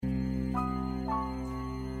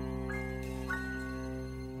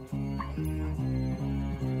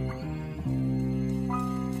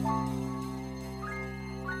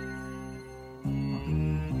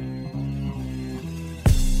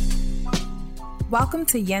Welcome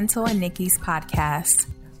to Yento and Nikki's podcast.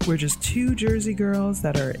 We're just two Jersey girls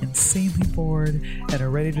that are insanely bored and are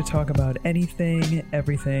ready to talk about anything,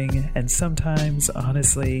 everything, and sometimes,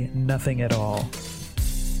 honestly, nothing at all.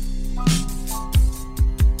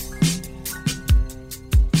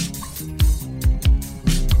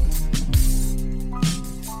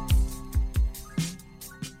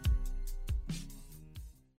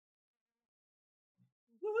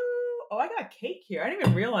 Oh, I got cake here. I didn't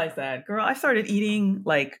even realize that. Girl, I started eating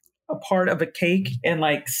like a part of a cake and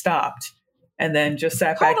like stopped and then just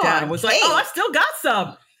sat back down and was like, oh, I still got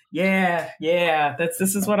some. Yeah.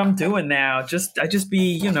 This is what I'm doing now. I just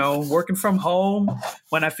be, working from home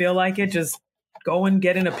when I feel like it, just go and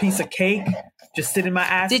get in a piece of cake, just sitting my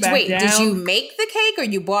ass back down. Did you make the cake or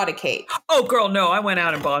you bought a cake? Oh, girl, no, I went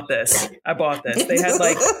out and bought this. I bought this. They had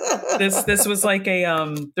like this was like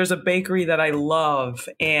there's a bakery that I love.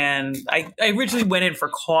 And I originally went in for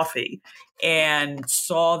coffee and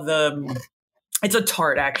saw it's a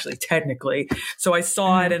tart actually, technically. So I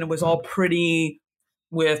saw it and it was all pretty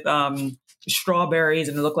with strawberries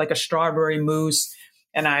and it looked like a strawberry mousse.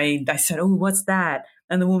 And I said, oh, what's that?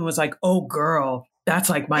 And the woman was like, oh, girl, that's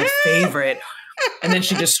like my favorite. And then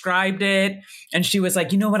she described it and she was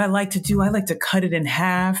like, you know what I like to do? I like to cut it in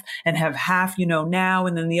half and have half, now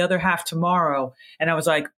and then the other half tomorrow. And I was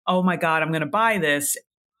like, oh my God, I'm going to buy this.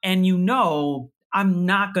 And I'm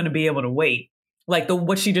not going to be able to wait. Like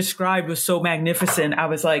what she described was so magnificent. I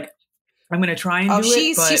was like, I'm going to try and do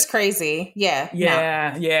it. But she's crazy. Yeah.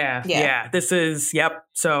 This is, yep.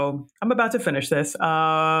 So I'm about to finish this.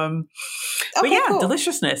 But yeah, cool.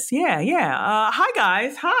 Deliciousness. Yeah. Hi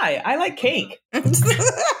guys. Hi. I like cake.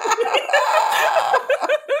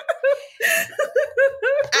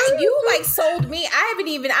 You like sold me. I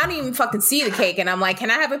don't even fucking see the cake. And I'm like, can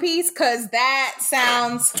I have a piece? Cause that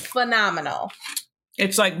sounds phenomenal.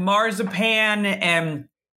 It's like marzipan and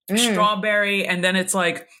strawberry. And then it's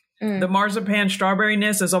like, the marzipan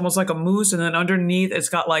strawberryness is almost like a mousse. And then underneath it's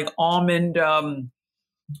got like almond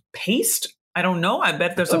paste. I don't know. I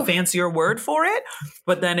bet there's a fancier word for it.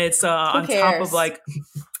 But then it's on top of like,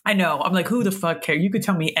 I know. I'm like, who the fuck cares? You could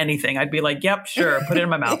tell me anything. I'd be like, yep, sure. Put it in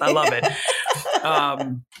my mouth. I love it.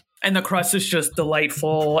 And the crust is just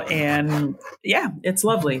delightful. And yeah, it's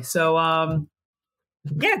lovely. So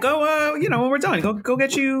yeah, go, when we're done, go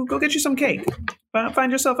get you some cake.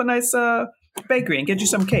 Find yourself a nice bakery and get you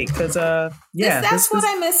some cake because that's what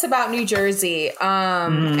I miss about New Jersey.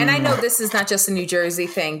 And I know this is not just a New Jersey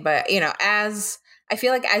thing, but as I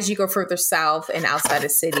feel like as you go further south and outside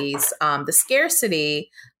of cities, the scarcity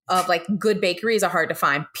of like good bakeries are hard to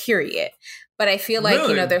find, period. But I feel like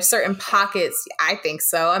there's certain pockets. I think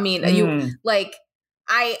so. I mean, you like.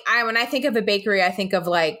 I when I think of a bakery, I think of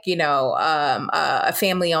like, a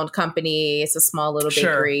family owned company. It's a small little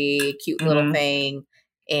bakery, cute little thing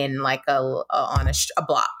in like on a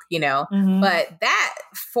block, but that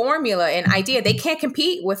formula and idea, they can't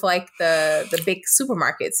compete with like the big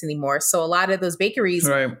supermarkets anymore. So a lot of those bakeries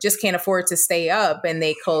just can't afford to stay up and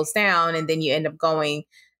they close down. And then you end up going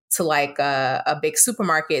to like a big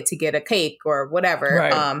supermarket to get a cake or whatever.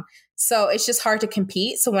 Right. So it's just hard to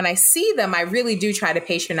compete. So when I see them, I really do try to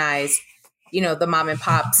patronize, the mom and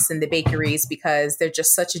pops and the bakeries because they're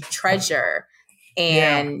just such a treasure.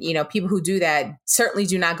 And, people who do that certainly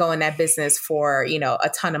do not go in that business for, a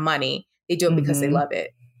ton of money. They do it because they love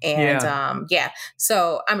it. And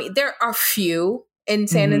so, I mean, there are few in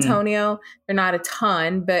San Antonio. They're not a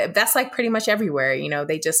ton, but that's like pretty much everywhere.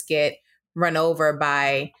 They just get run over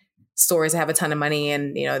by stores that have a ton of money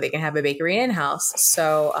and, they can have a bakery in-house.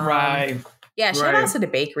 So, shout out to the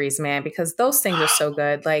bakeries, man, because those things are so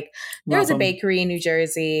good. Like there's a bakery in New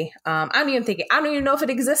Jersey. I don't even know if it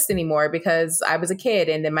exists anymore because I was a kid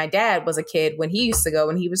and then my dad was a kid when he used to go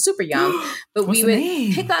when he was super young, but we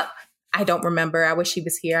would pick up, I don't remember. I wish he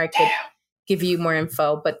was here. I could give you more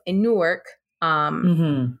info, but in Newark,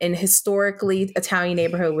 in historically Italian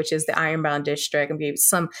neighborhood, which is the Ironbound district, and give you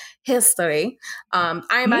some history.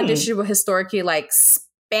 Ironbound district was historically like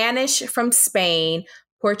Spanish from Spain,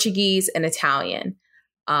 Portuguese, and Italian.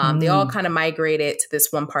 They all kind of migrated to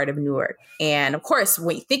this one part of Newark. And of course,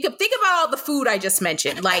 when you think about all the food I just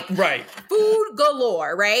mentioned, like food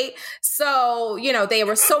galore, right? So, there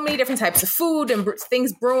were so many different types of food and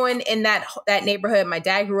things brewing in that neighborhood. My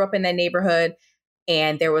dad grew up in that neighborhood.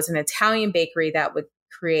 And there was an Italian bakery that would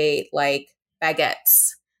create like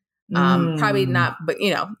baguettes. Probably not, but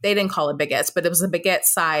they didn't call it baguettes, but it was a baguette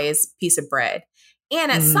size piece of bread.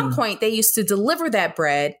 And at some point they used to deliver that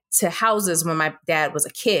bread to houses when my dad was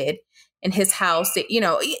a kid. in his house. That,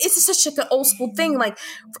 it's just such like an old school thing. Like,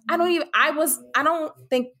 when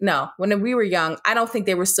we were young, I don't think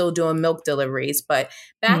they were still doing milk deliveries. But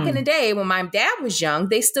back in the day when my dad was young,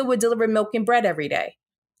 they still would deliver milk and bread every day.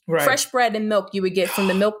 Right. Fresh bread and milk you would get from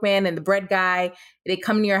the milkman and the bread guy. They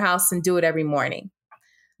come to your house and do it every morning.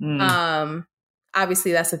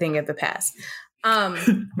 Obviously, that's a thing of the past.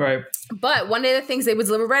 Right. But one of the things, they would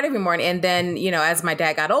deliver bread every morning. And then, as my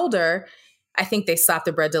dad got older, I think they stopped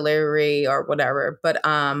the bread delivery or whatever. But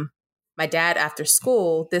my dad, after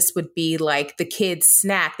school, this would be like the kids'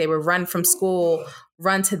 snack. They would run from school,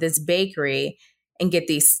 run to this bakery and get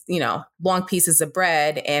these, long pieces of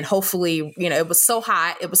bread. And hopefully, it was so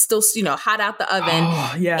hot. It was still, hot out the oven.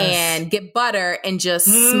 Oh, yes. And get butter and just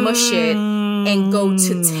smush it and go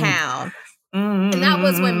to town. And that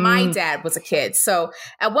was when my dad was a kid. So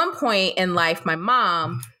at one point in life, my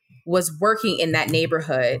mom was working in that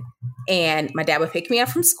neighborhood and my dad would pick me up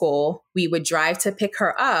from school. We would drive to pick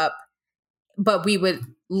her up, but we would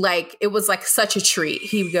it was like such a treat.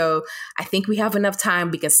 He would go, I think we have enough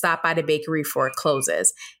time. We can stop by the bakery before it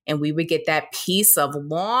closes. And we would get that piece of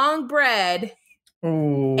long bread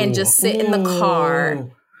and just sit in the car.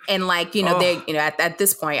 And at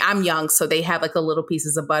this point, I'm young, so they have like the little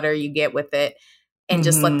pieces of butter you get with it, and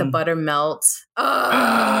just let the butter melt.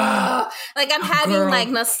 Like I'm having like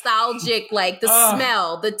nostalgic, like the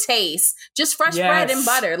smell, the taste, just fresh bread and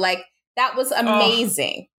butter. Like that was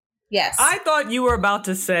amazing. Yes. I thought you were about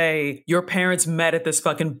to say your parents met at this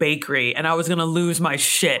fucking bakery and I was going to lose my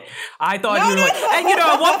shit. I thought you were like, and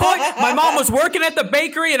at one point my mom was working at the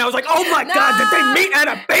bakery and I was like, oh my God, did they meet at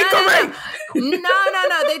a bakery?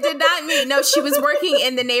 No, they did not meet. No, she was working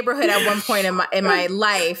in the neighborhood at one point in my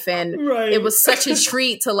life. And it was such a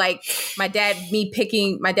treat to like my dad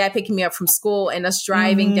picking me up from school and us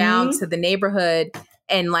driving down to the neighborhood.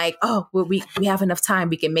 And like, we have enough time.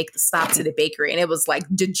 We can make the stop to the bakery. And it was like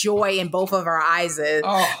the joy in both of our eyes. Like,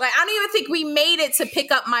 I don't even think we made it to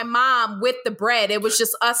pick up my mom with the bread. It was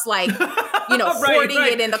just us like, hoarding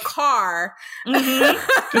it in the car. Before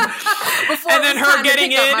and then her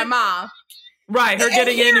getting in. My mom. Right. Her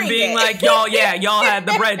getting in and being like, y'all had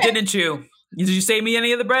the bread, didn't you? Did you save me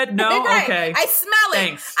any of the bread? No? Right. Okay. I smell it.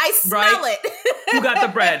 Thanks. I smell it. Who got the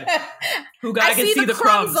bread? I can see the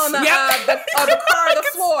crumbs on the car, the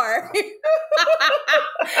floor.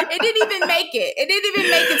 It didn't even make it. It didn't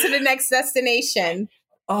even make it to the next destination.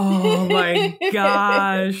 Oh my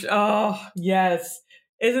gosh. Oh, yes.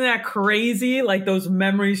 Isn't that crazy? Like those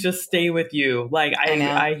memories just stay with you. Like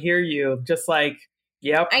I hear you. Just like,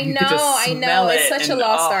 yep. I know. It's such a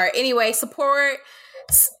lost art. Anyway, support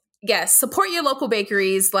your local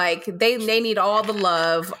bakeries. Like they need all the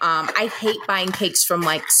love. I hate buying cakes from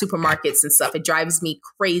like supermarkets and stuff. It drives me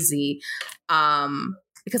crazy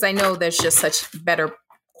because I know there's just such better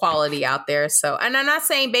quality out there. So, and I'm not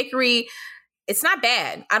saying bakery, it's not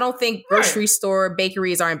bad. I don't think grocery store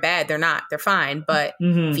bakeries aren't bad. They're not. They're fine. But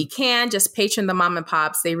if you can, just patron the mom and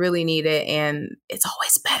pops. They really need it. And it's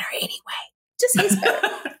always better anyway. Just tastes better.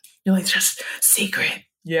 You're like, just secret.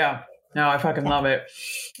 Yeah. No, I fucking love it.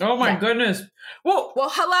 Oh my goodness. Well,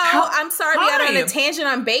 hello. I'm sorry we got on a tangent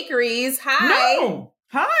on bakeries. Hi. No.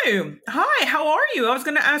 Hi. How are you? I was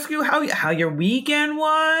going to ask you how your weekend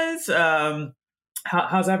was.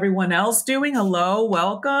 How's everyone else doing? Hello,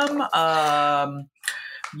 welcome.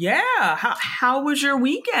 Yeah. How was your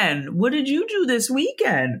weekend? What did you do this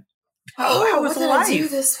weekend? How was life? What did I do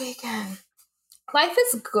this weekend? Life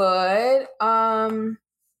is good. I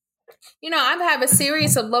have a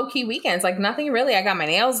series of low-key weekends. Like nothing really. I got my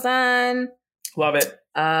nails done. Love it.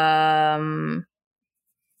 I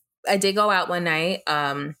did go out one night.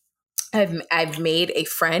 I've made a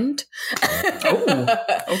friend. Oh,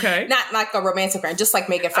 okay. Not like a romantic friend, just like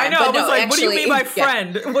make a friend. I know. But I was like, actually, what do you mean by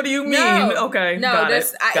friend? Yeah. What do you mean? No, okay. No,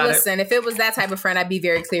 listen, if it was that type of friend, I'd be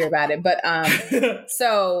very clear about it. But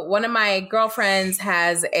so one of my girlfriends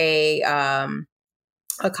has a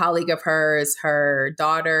colleague of hers, her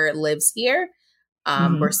daughter lives here.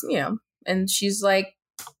 And she's like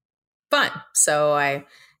fun. So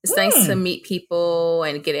it's nice to meet people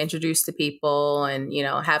and get introduced to people and,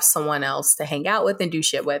 have someone else to hang out with and do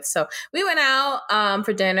shit with. So we went out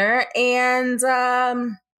for dinner and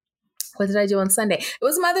what did I do on Sunday? It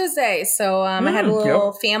was Mother's Day. So I had a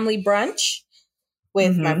little family brunch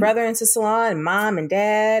with my brother and sister-in-law and mom and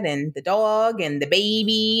dad and the dog and the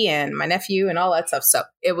baby and my nephew and all that stuff. So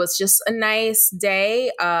it was just a nice day.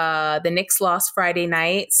 The Knicks lost Friday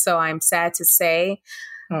night. So I'm sad to say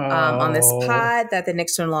on this pod that the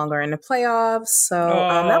Knicks are no longer in the playoffs. So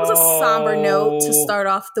that was a somber note to start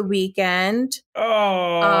off the weekend.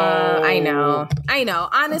 I know.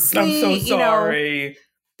 Honestly, I'm so sorry.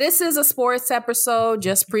 this is a sports episode,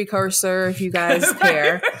 just precursor if you guys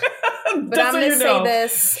care. But I'm going to say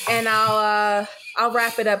this, and I'll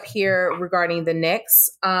wrap it up here regarding the Knicks.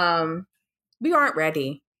 We aren't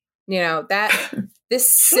ready. That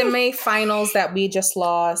this semifinals that we just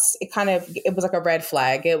lost, it was like a red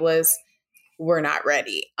flag. We're not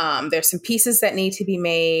ready. There's some pieces that need to be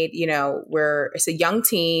made. It's a young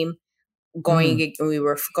team we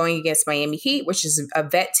were going against Miami Heat, which is a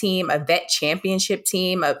vet team, a vet championship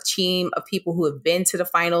team, a team of people who have been to the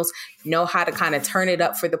finals, know how to kind of turn it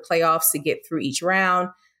up for the playoffs to get through each round.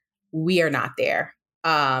 We are not there.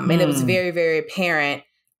 And it was very, very apparent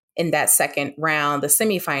in that second round, the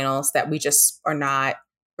semifinals, that we're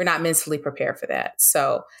not mentally prepared for that.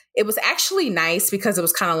 So it was actually nice because it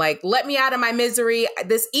was kind of like, let me out of my misery.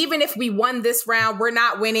 Even if we won this round, we're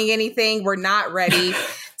not winning anything. We're not ready.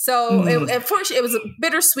 So unfortunately, it was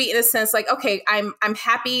bittersweet in a sense. Like, okay, I'm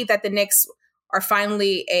happy that the Knicks are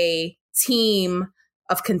finally a team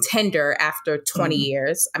of contender after 20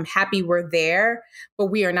 years. I'm happy we're there, but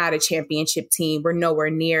we are not a championship team. We're nowhere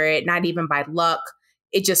near it, not even by luck.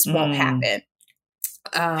 It just won't happen.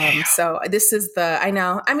 So this is I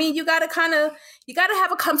know. I mean, you gotta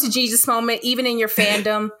have a come to Jesus moment, even in your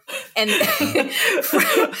fandom. And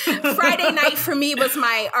Friday night for me was all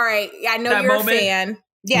right, I know that you're moment. A fan.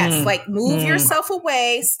 Yes. Like move yourself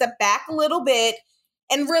away, step back a little bit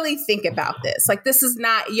and really think about this. Like, this is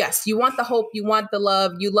not, yes, you want the hope, you want the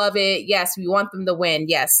love, you love it. Yes. We want them to win.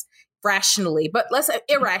 Yes. Irrationally, but let's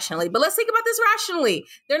think about this rationally.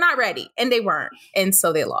 They're not ready, and they weren't, and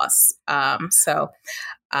so they lost. So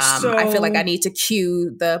I feel like I need to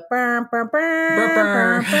cue the burn, burn, burn,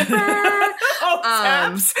 burn, burn, burn.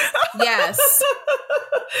 Taps. Yes,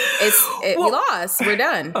 we lost. We're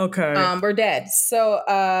done. Okay, we're dead. So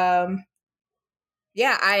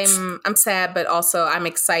yeah, I'm sad, but also I'm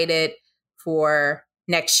excited for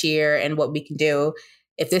next year and what we can do.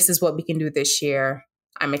 If this is what we can do this year,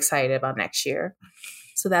 I'm excited about next year.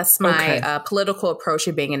 So that's my political approach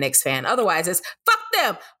of being a Knicks fan. Otherwise, it's fuck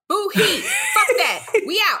them, boo Heat, fuck that.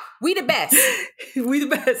 We out. We the best. We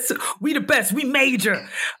the best. We the best. We major.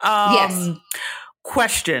 Yes.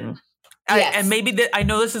 Question. Yes. And maybe I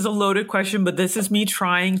know this is a loaded question, but this is me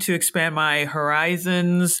trying to expand my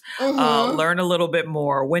horizons, learn a little bit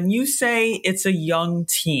more. When you say it's a young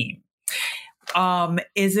team,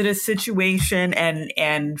 is it a situation,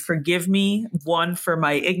 and forgive me, one, for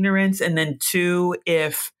my ignorance, and then two,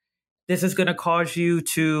 if this is going to cause you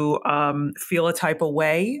to feel a type of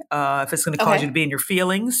way, if it's going to cause you to be in your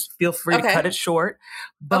feelings, feel free to cut it short.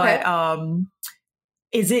 But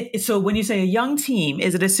is it, so when you say a young team,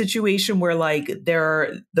 is it a situation where like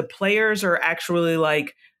the players are actually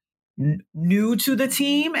like new to the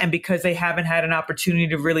team, and because they haven't had an opportunity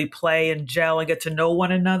to really play and gel and get to know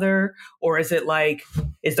one another? Or is it like,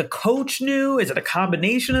 is the coach new? Is it a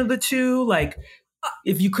combination of the two? Like,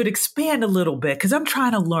 if you could expand a little bit, because I'm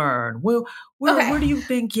trying to learn. Well, where do you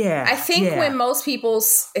think? Yeah, I think when most people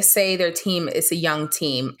say their team is a young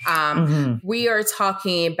team, we are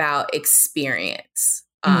talking about experience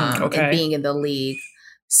and being in the league.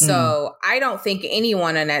 So I don't think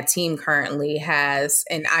anyone on that team currently has,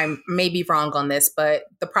 and I may be wrong on this, but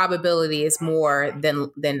the probability is more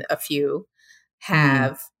than a few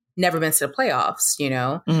have never been to the playoffs.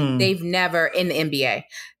 They've never, in the NBA,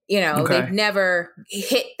 they've never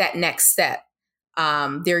hit that next step.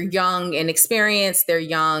 They're young in experience. They're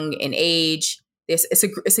young in age.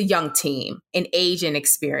 It's a young team in age and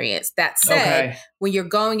experience. That said, when you're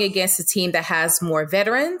going against a team that has more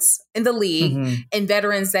veterans in the league and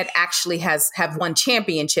veterans that actually have won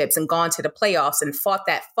championships and gone to the playoffs and fought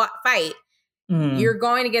that fight, you're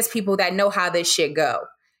going against people that know how this shit go.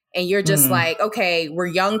 And you're just like, okay, we're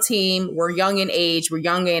a young team. We're young in age. We're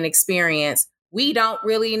young in experience. We don't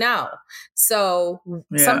really know. So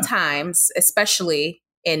sometimes, especially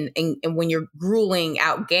in when you're grueling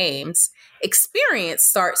out games, experience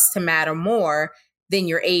starts to matter more than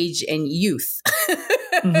your age and youth.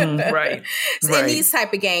 Right. So in these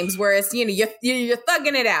type of games, whereas you're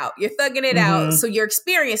thugging it out. You're thugging it out. So your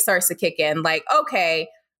experience starts to kick in. Like, okay,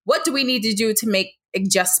 what do we need to do to make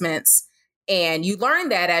adjustments? And you learn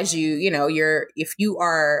that as you've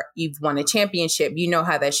won a championship, you know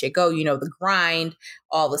how that should go, the grind,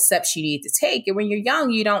 all the steps you need to take. And when you're young,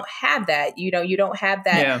 you don't have that, you don't have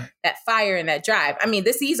that fire and that drive. I mean,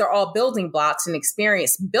 these are all building blocks and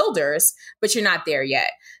experienced builders, but you're not there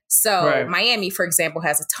yet. So Miami, for example,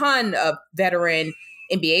 has a ton of veteran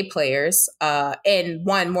NBA players, and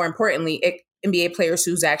one, more importantly, NBA players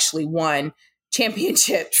who's actually won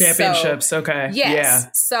championships. So, okay. Yes. Yeah.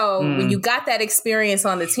 So when you got that experience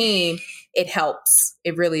on the team, it helps.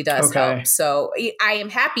 It really does Okay. help. So I am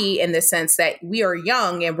happy in the sense that we are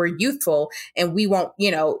young and we're youthful, and we won't,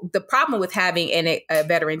 the problem with having a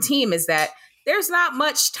veteran team is that there's not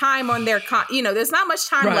much time on their, there's not much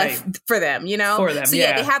time left for them, For them, So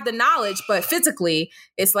they have the knowledge, but physically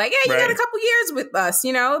it's like, yeah, you got a couple years with us,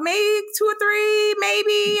 maybe 2 or 3,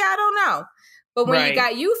 maybe, I don't know. But when you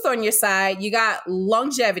got youth on your side, you got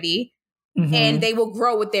longevity, and they will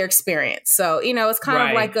grow with their experience. So, it's kind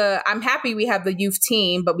of like I'm happy we have the youth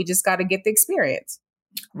team, but we just got to get the experience.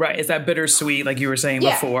 Right. It's that bittersweet, like you were saying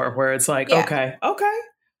before, where it's like, okay,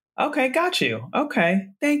 got you. Okay,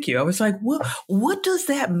 thank you. I was like, what does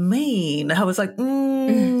that mean? I was like, is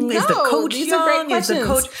the coach these young? Are great questions. Is the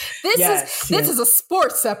coach? This is a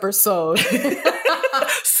sports episode.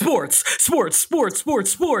 Sports.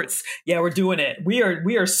 Yeah, we're doing it. We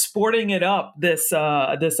are sporting it up this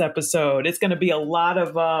episode. It's going to be a lot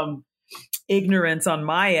of ignorance on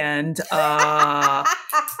my end.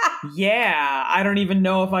 Yeah, I don't even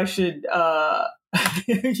know if I should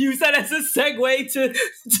use that as a segue to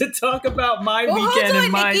talk about my weekend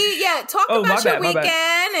and my Nikki. Yeah, talk about your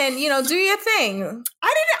weekend and do your thing.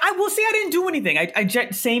 I didn't do anything. I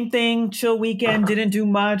same thing, chill weekend, didn't do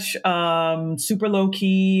much. Super low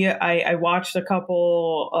key. I watched a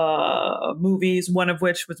couple movies, one of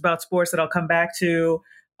which was about sports that I'll come back to.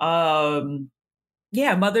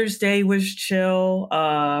 Yeah, Mother's Day was chill.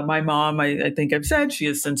 My mom, I think I've said, she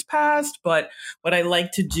has since passed, but what I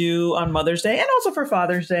like to do on Mother's Day and also for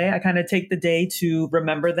Father's Day, I kind of take the day to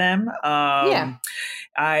remember them. I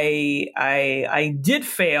did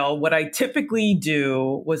fail. What I typically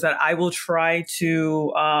do was that I will try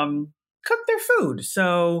to cook their food.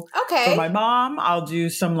 So for my mom, I'll do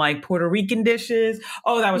some like Puerto Rican dishes.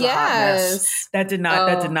 Oh, that was a hot mess. That did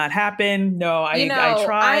not happen. No, I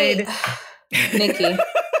tried. Nikki,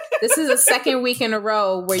 this is the second week in a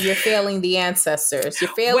row where you're failing the ancestors.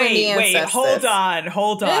 You're failing the ancestors. Wait,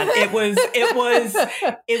 hold on. It was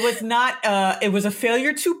not, it was a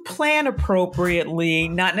failure to plan appropriately,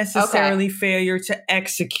 not necessarily failure to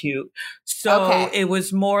execute. So it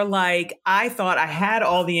was more like, I thought I had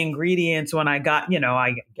all the ingredients when I got,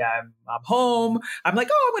 I'm home. I'm like,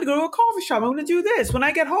 I'm going to go to a coffee shop. I'm going to do this. When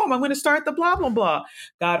I get home, I'm going to start the blah, blah, blah.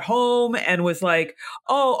 Got home and was like,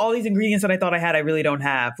 all these ingredients that I thought I had, I really don't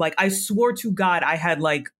have. Like, I swore to God, I had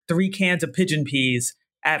like 3 cans of pigeon peas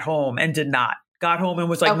at home and did not. Got home and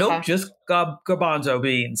was like, nope, just garbanzo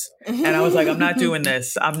beans. And I was like, I'm not doing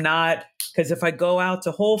this. I'm not. Because if I go out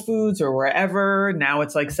to Whole Foods or wherever, now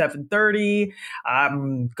it's like 7:30.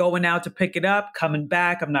 I'm going out to pick it up, coming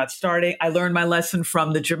back. I'm not starting. I learned my lesson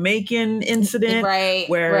from the Jamaican incident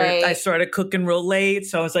where I started cooking real late.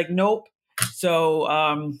 So I was like, nope.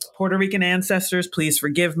 So Puerto Rican ancestors, please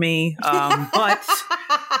forgive me. But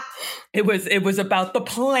it was about the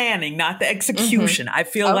planning, not the execution. I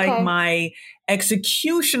feel like my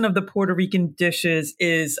execution of the Puerto Rican dishes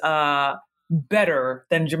is better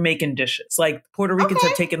than Jamaican dishes. Like Puerto Ricans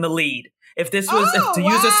have taken the lead. If this was, to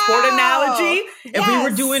use a sport analogy, if we were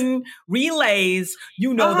doing relays,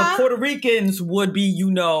 the Puerto Ricans would be,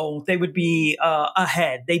 they would be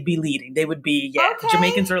ahead. They'd be leading. They would be,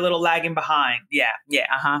 Jamaicans are a little lagging behind. Yeah.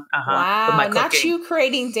 Wow, not you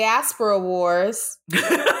creating diaspora wars.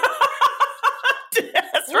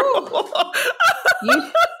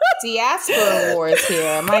 Diaspora wars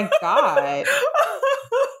here. My God.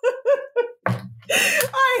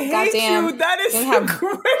 I hate you. That is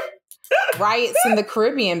great. Riots in the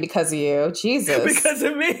Caribbean because of you. Jesus. Because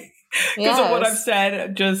of me. Because of what I've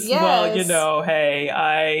said. Just, hey,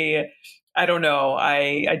 I don't know.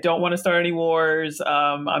 I don't want to start any wars.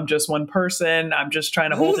 I'm just one person. I'm just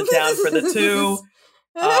trying to hold it down for the two.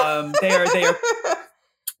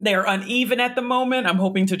 They are uneven at the moment. I'm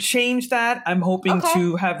hoping to change that. I'm hoping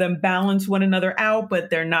to have them balance one another out, but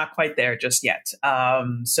they're not quite there just yet.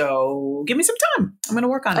 So give me some time. I'm going to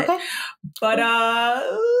work on it. But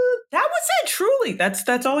that was it. Truly,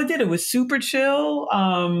 that's all I did. It was super chill.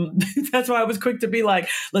 That's why I was quick to be like,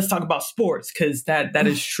 let's talk about sports, because that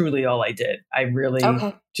is truly all I did. I really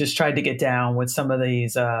just tried to get down with some of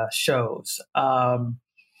these shows.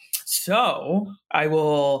 So I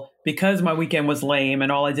will, because my weekend was lame and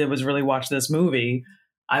all I did was really watch this movie,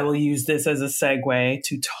 I will use this as a segue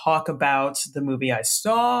to talk about the movie I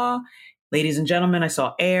saw. Ladies and gentlemen, I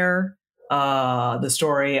saw Air, the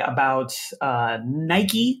story about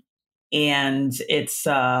Nike and its,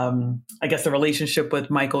 I guess, the relationship with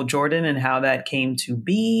Michael Jordan and how that came to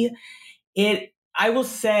be. I will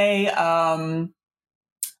say, I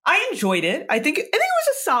enjoyed it. I think it was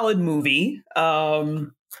a solid movie.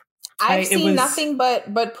 I've seen nothing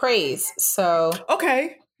but praise. So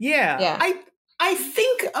okay, yeah. I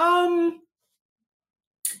think,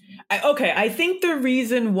 I think the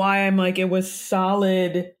reason why I'm like, it was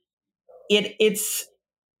solid, it's,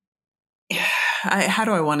 how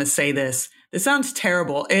do I want to say this? This sounds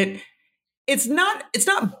terrible. It's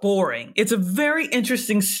not boring. It's a very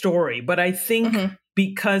interesting story, but I think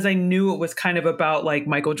because I knew it was kind of about like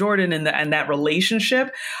Michael Jordan and that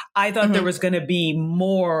relationship, I thought there was going to be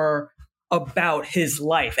more about his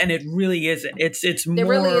life, and it really isn't. It's more. It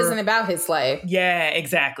really isn't about his life. Yeah,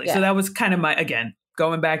 exactly. Yeah. So that was kind of my, again,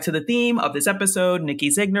 going back to the theme of this episode,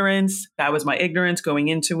 Nikki's ignorance. That was my ignorance going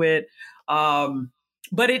into it.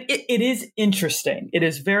 But it is interesting. It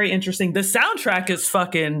is very interesting. The soundtrack is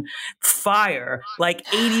fucking fire, like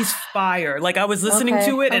 80s fire. Like I was listening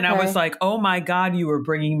to it and I was like, oh my God, you were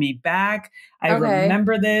bringing me back. I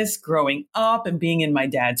remember this growing up and being in my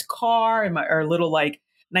dad's car and our little like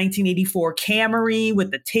 1984 Camry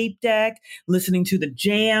with the tape deck, listening to the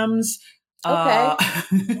jams. So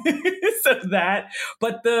that,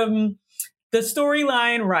 but the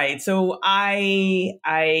storyline, right. So I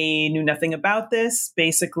knew nothing about this.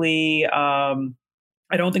 Basically, I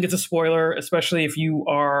don't think it's a spoiler, especially if you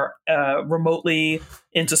are remotely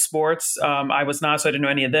into sports. I was not, so I didn't know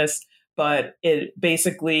any of this. But it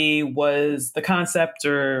basically was the concept,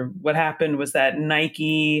 or what happened was that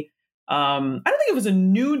Nike, I don't think it was a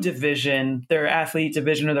new division, their athlete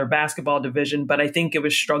division or their basketball division, but I think it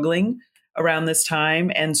was struggling around this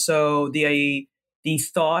time. And so the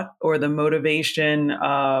thought or the motivation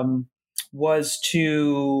was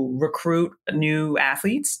to recruit new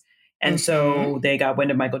athletes. And so they got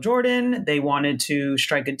wind of Michael Jordan. They wanted to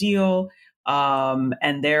strike a deal.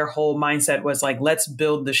 And their whole mindset was like, let's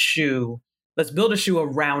build a shoe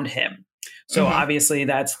around him. So obviously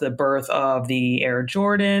that's the birth of the Air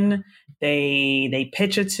Jordan. They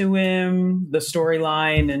pitch it to him, the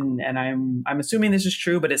storyline, and I'm assuming this is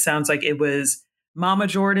true, but it sounds like it was Mama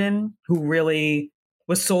Jordan who really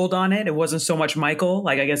was sold on it. It wasn't so much Michael.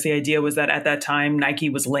 Like, I guess the idea was that at that time, Nike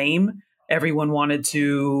was lame. Everyone wanted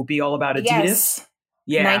to be all about Adidas. Yes.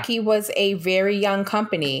 Yeah. Nike was a very young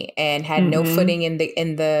company and had no footing in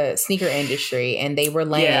the sneaker industry, and they were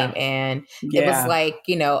lame. And it was like,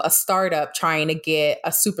 a startup trying to get a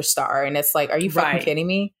superstar. And it's like, are you fucking kidding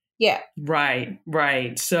me? Yeah.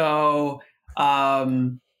 Right. So,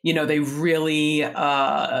 they really,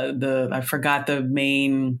 I forgot the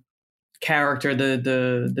main character,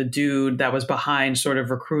 the dude that was behind sort of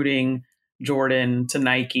recruiting Jordan to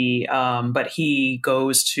Nike. But he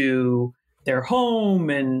goes to their home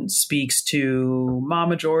and speaks to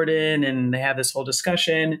Mama Jordan, and they have this whole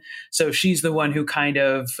discussion. So she's the one who kind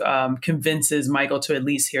of convinces Michael to at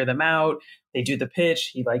least hear them out. They do the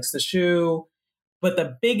pitch. He likes the shoe. But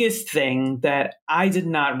the biggest thing that I did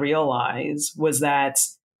not realize was that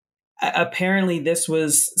apparently this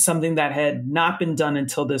was something that had not been done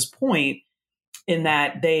until this point, in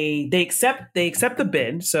that they accept the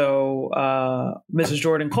bid. So Mrs.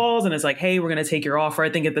 Jordan calls and is like, hey, we're going to take your offer. I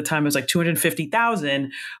think at the time it was like $250,000.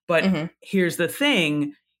 But here's the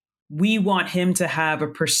thing. We want him to have a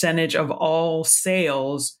percentage of all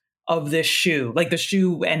sales of this shoe, like the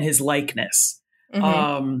shoe and his likeness.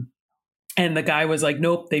 And the guy was like,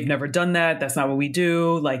 nope, they've never done that. That's not what we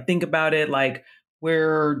do. Like, think about it. Like,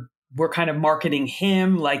 we're kind of marketing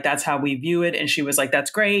him. Like, that's how we view it. And she was like, that's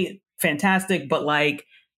great. Fantastic. But like,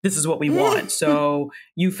 this is what we want. So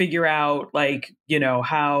you figure out like,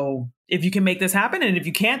 how, if you can make this happen. And if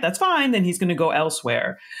you can't, that's fine. Then he's going to go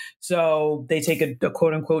elsewhere. So they take a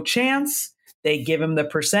quote unquote chance. They give him the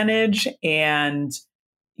percentage, and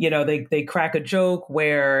they crack a joke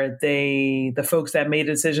where the folks that made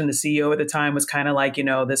a decision, the CEO at the time was kind of like,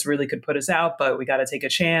 this really could put us out, but we got to take a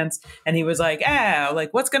chance. And he was like,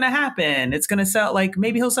 like, what's going to happen? It's going to sell, like,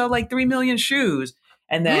 maybe he'll sell like 3 million shoes.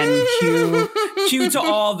 And then cue to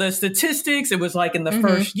all the statistics. It was like in the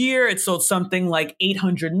first year, it sold something like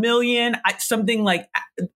 800 million, something like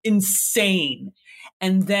insane.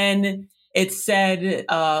 And then it said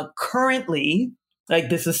currently, like,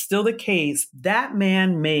 this is still the case, that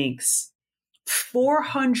man makes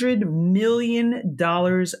 $400 million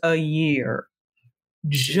a year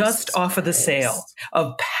just off of the sale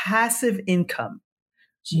of passive income.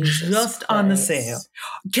 Just on the sale.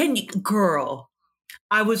 Can you, girl?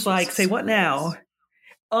 I was like, say what now?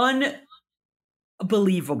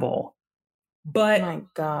 Unbelievable. But my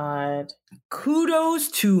God.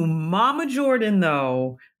 Kudos to Mama Jordan,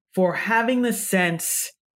 though, for having the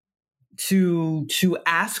sense to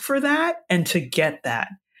ask for that and to get that.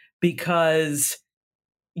 Because,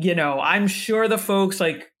 I'm sure the folks,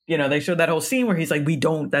 like, they showed that whole scene where he's like,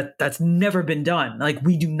 that's never been done. Like,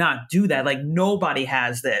 we do not do that. Like, nobody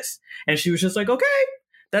has this. And she was just like, okay,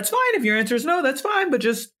 That's fine. If your answer is no, that's fine. But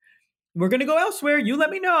just, we're going to go elsewhere. You let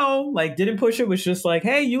me know. Like, didn't push it. Was just like,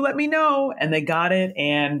 hey, you let me know. And they got it.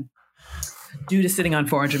 And dude is sitting on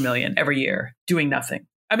 400 million every year doing nothing.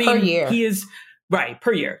 I mean, per year. He is right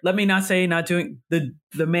per year. Let me not say not doing the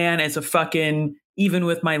man is a fucking, even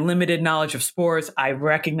with my limited knowledge of sports, I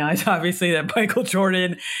recognize obviously that Michael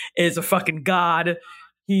Jordan is a fucking god.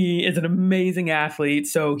 He is an amazing athlete.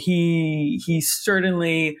 So he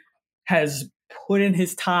certainly has put in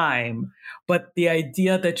his time, but the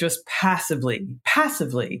idea that just passively,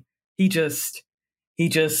 he just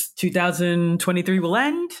 2023 will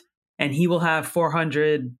end and he will have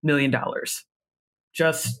 $400 million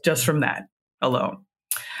just from that alone.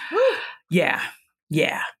 Woo. Yeah.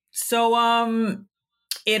 So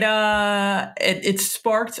it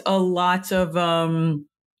sparked a lot of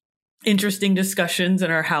interesting discussions in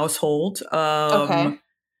our household. Okay.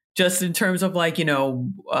 Just in terms of like,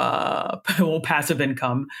 passive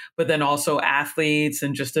income, but then also athletes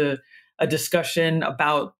and just a discussion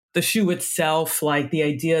about the shoe itself, like the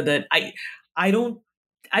idea that I don't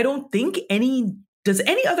think does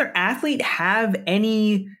any other athlete have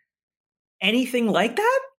anything like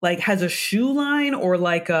that? Like has a shoe line or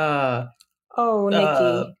like a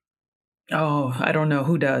Nike. I don't know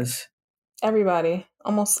who does. Everybody,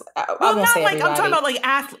 almost. Well, not like everybody. I'm talking about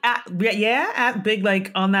like big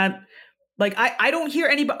like on that. Like I don't hear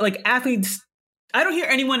anybody like athletes. I don't hear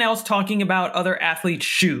anyone else talking about other athletes'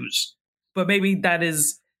 shoes, but maybe that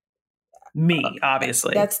is me.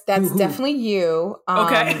 Obviously, that's definitely you.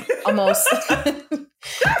 Okay, almost.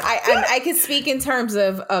 I could speak in terms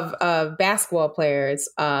of basketball players.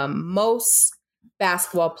 Most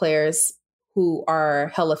basketball players who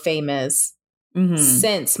are hella famous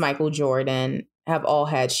since Michael Jordan have all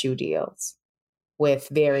had shoe deals with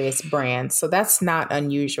various brands. So that's not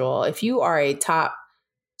unusual. If you are a top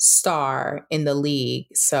star in the league,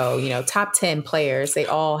 so, top 10 players, they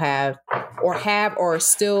all have had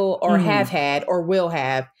or will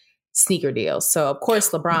have sneaker deals. So of course,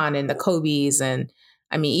 LeBron and the Kobe's and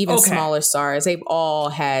I mean, even smaller stars, they've all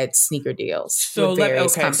had sneaker deals with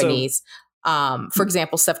various companies. For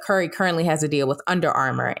example, Steph Curry currently has a deal with Under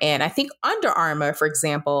Armour. And I think Under Armour, for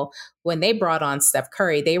example, when they brought on Steph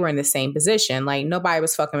Curry, they were in the same position. Like nobody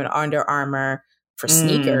was fucking with Under Armour for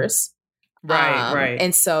sneakers. Right.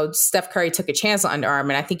 And so Steph Curry took a chance on Under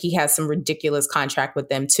Armour. And I think he has some ridiculous contract with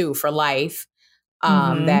them too for life.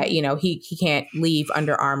 That, he can't leave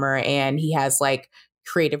Under Armour and he has like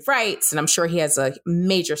creative rights. And I'm sure he has a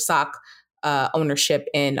major sock ownership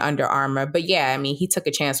in Under Armour. But yeah, I mean, he took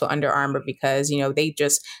a chance with Under Armour because, they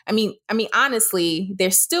just, I mean, honestly, they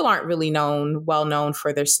still aren't really well known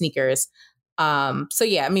for their sneakers. So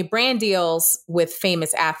yeah, I mean, brand deals with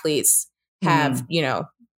famous athletes have,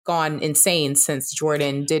 gone insane since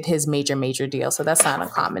Jordan did his major deal. So that's not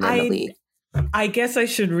uncommon in the league. I guess I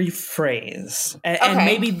should rephrase, and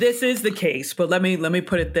maybe this is the case, but let me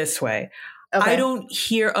put it this way. Okay. I don't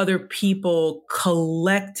hear other people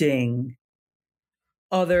collecting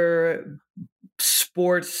other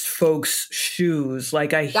sports folks' shoes.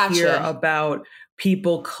 Like I hear about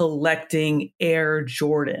people collecting Air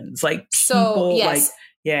Jordans. Like people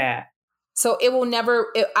So it will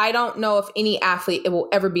never, I don't know if any athlete, it will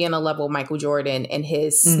ever be on a level of Michael Jordan and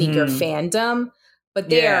his sneaker fandom, but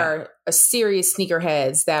there are a serious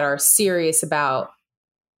sneakerheads that are serious about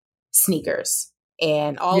sneakers.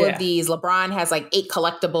 And all of these, LeBron has like 8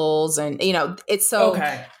 collectibles and, it's so...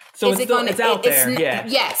 Okay. So it's out there.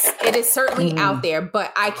 Yes, it is certainly out there,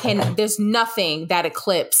 but there's nothing that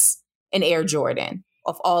eclipses an Air Jordan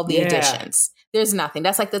of all the editions. There's nothing.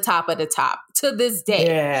 That's like the top of the top to this day.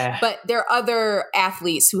 Yeah. But there are other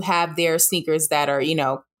athletes who have their sneakers that are,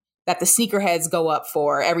 that the sneakerheads go up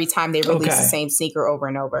for every time they release the same sneaker over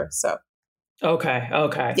and over. So.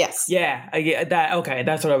 Okay. Yes. Yeah, I get that. Okay.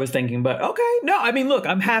 That's what I was thinking. But okay. No, I mean, look,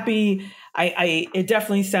 I'm happy. It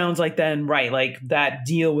definitely sounds like then, right. Like that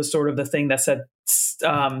deal was sort of the thing that set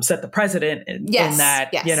the precedent in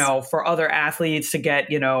that, for other athletes to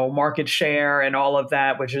get, market share and all of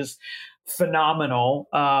that, which is phenomenal.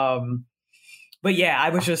 But yeah, I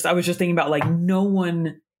was just thinking about like no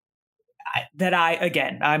one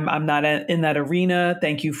I'm not in that arena.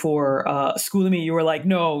 Thank you for schooling me. You were like,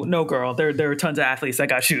 no, girl, there are tons of athletes that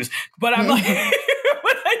got shoes, but I'm like,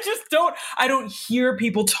 but I don't hear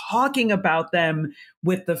people talking about them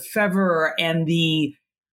with the fervor and the,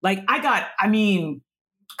 like,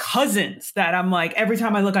 cousins that I'm like, every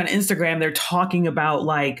time I look on Instagram, they're talking about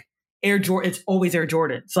like Air Jordan. It's always Air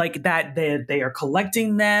Jordans like that. They are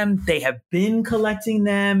collecting them. They have been collecting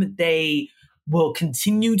them. They will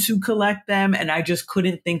continue to collect them. And I just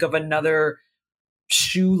couldn't think of another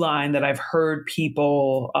shoe line that I've heard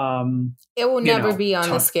people. It will never be on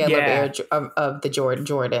the scale yeah. of the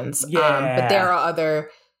Jordans. Yeah. But there are other.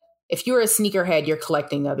 If you're a sneakerhead, you're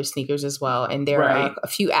collecting other sneakers as well. And there are a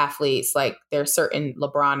few athletes, like there are certain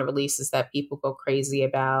LeBron releases that people go crazy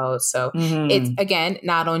about. So it's, again,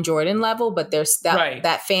 not on Jordan level, but there's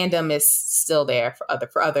that fandom is still there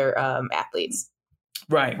for other athletes.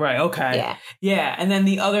 Right. Okay. Yeah. And then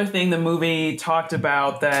the other thing the movie talked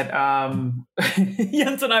about that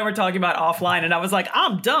Jens and I were talking about offline, and I was like,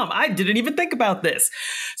 I'm dumb. I didn't even think about this.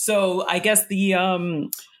 So I guess the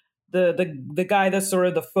guy that's sort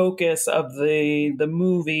of the focus of the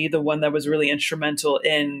movie, the one that was really instrumental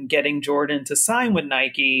in getting Jordan to sign with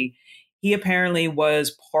Nike, he apparently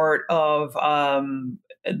was part of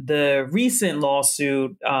the recent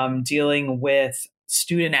lawsuit dealing with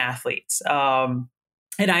student athletes.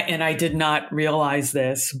 And I did not realize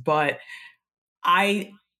this, but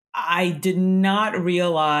I did not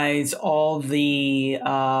realize all the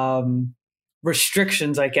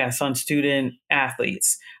restrictions, I guess, on student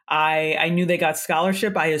athletes. I knew they got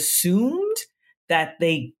scholarship. I assumed that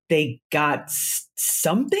they got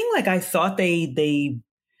something. Like I thought they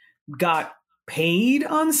got paid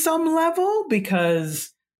on some level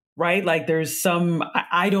because, right? Like there's some,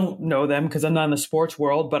 I don't know them because I'm not in the sports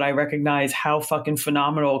world, but I recognize how fucking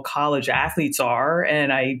phenomenal college athletes are.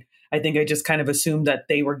 And I think I just kind of assumed that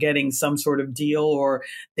they were getting some sort of deal, or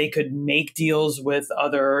they could make deals with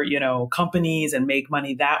other, companies and make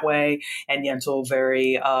money that way. And Yentl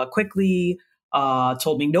very quickly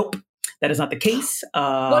told me, nope, that is not the case.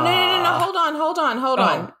 Well, no. Hold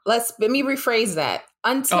on. Let me rephrase that.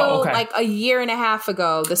 Until like a year and a half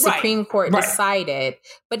ago, the Supreme Court decided,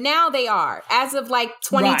 but now they are. As of like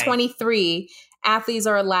 2023, athletes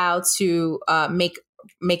are allowed to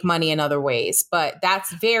make money in other ways. But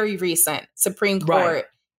that's very recent Supreme Court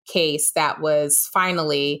case that was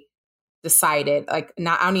finally decided. Like,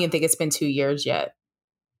 I don't even think it's been 2 years yet.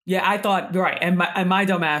 Yeah, I thought and my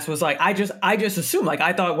dumb ass was like, I just assumed, like,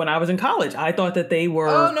 I thought when I was in college, I thought that they were.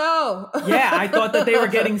 Oh no! Yeah, I thought that they were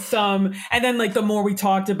getting some, and then like the more we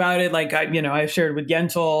talked about it, like I shared with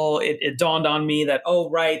Yentl, it dawned on me that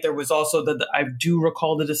there was also I do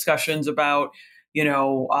recall the discussions about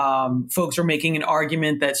folks were making an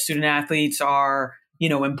argument that student athletes are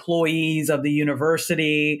employees of the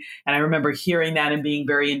university, and I remember hearing that and being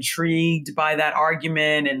very intrigued by that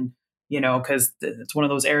argument. And because it's one of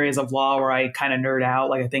those areas of law where I kind of nerd out.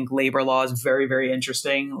 Like I think labor law is very, very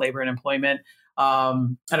interesting, labor and employment.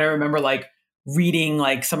 And I remember like reading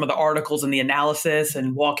like some of the articles and the analysis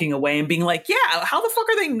and walking away and being like, yeah, how the fuck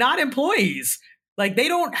are they not employees? Like they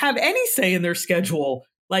don't have any say in their schedule.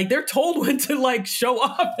 Like they're told when to like show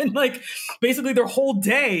up, and like basically their whole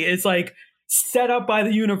day is like set up by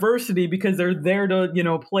the university because they're there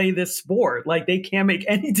to, play this sport. Like they can't make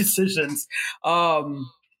any decisions.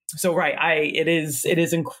 So it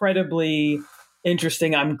is incredibly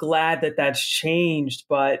interesting. I'm glad that that's changed,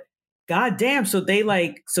 but goddamn. So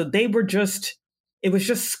it was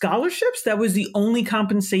just scholarships. That was the only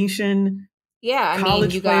compensation. Yeah.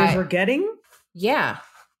 College players were getting. Yeah.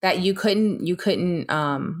 That you couldn't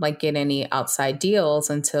like get any outside deals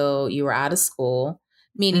until you were out of school.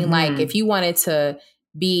 Meaning like if you wanted to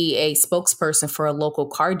be a spokesperson for a local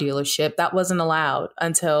car dealership, that wasn't allowed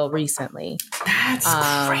until recently. That's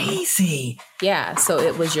crazy. Yeah. So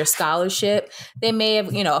it was your scholarship. They may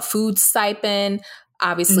have, a food stipend,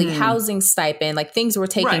 obviously housing stipend, like things were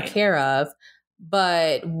taken care of,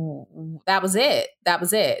 but that was it.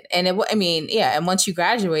 And and once you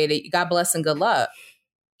graduated, God bless and good luck.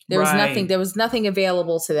 There was nothing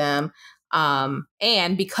available to them.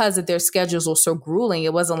 And because of their schedules were so grueling,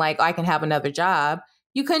 it wasn't like, I can have another job.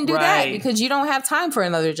 You couldn't do that because you don't have time for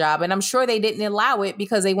another job. And I'm sure they didn't allow it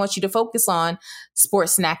because they want you to focus on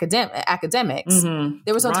sports and academics.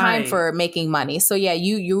 There was no time for making money. So yeah,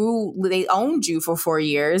 they owned you for 4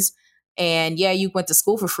 years, and yeah, you went to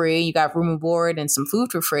school for free. You got room and board and some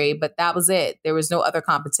food for free, but that was it. There was no other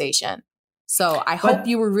compensation. So I hope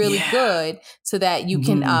you were really good so that you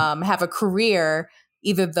can have a career,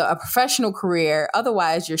 either a professional career.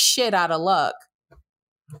 Otherwise, you're shit out of luck.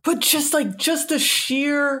 But just the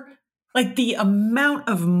sheer, like the amount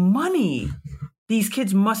of money these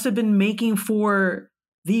kids must have been making for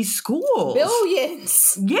these schools.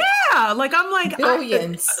 Billions. Yeah. Like I'm like,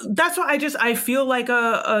 billions. That's why I feel like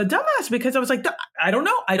a dumbass, because I was like, I don't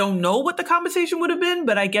know. I don't know what the compensation would have been,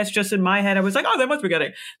 but I guess just in my head, I was like, oh, they're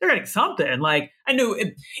getting something. Like I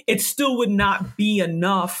knew it still would not be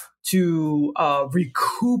enough to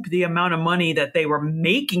recoup the amount of money that they were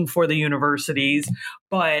making for the universities.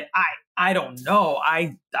 But I don't know.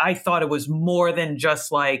 I thought it was more than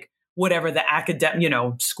just like whatever the academic,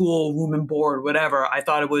 school, room and board, whatever. I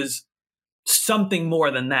thought it was something more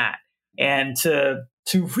than that. And to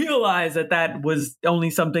realize that was only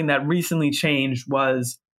something that recently changed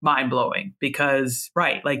was mind blowing, because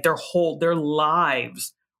like their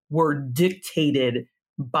lives were dictated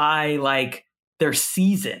by like their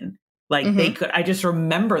season. Like I just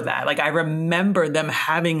remember that. Like I remember them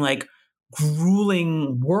having like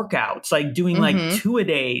grueling workouts, like doing like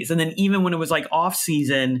 2-a-days. And then even when it was like off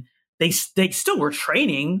season, they still were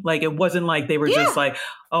training. Like it wasn't like they were just like,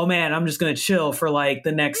 oh man, I'm just going to chill for like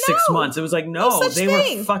the next 6 months. It was like, no, they were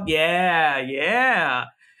yeah.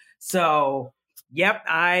 So, yep,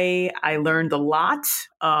 I learned a lot.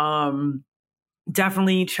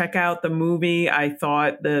 Definitely check out the movie. I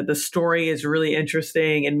thought the story is really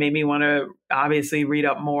interesting and made me want to obviously read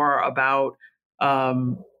up more about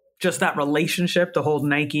just that relationship, the whole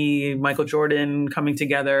Nike, Michael Jordan coming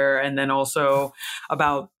together, and then also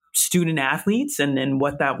about student athletes and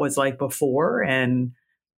what that was like before, and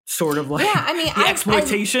sort of like the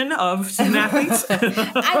exploitation of student athletes.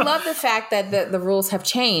 I love the fact that the rules have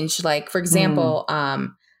changed. Like, for example, so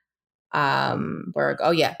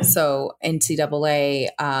NCAA,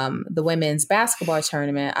 the women's basketball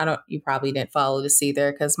tournament. You probably didn't follow this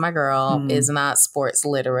either, because my girl is not sports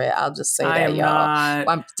literate. I'll just say that, y'all.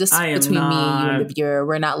 Between me and you and the viewer,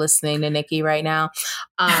 we're not listening to Nikki right now.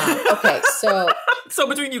 Okay, so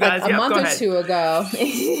between you guys, a month or two ago,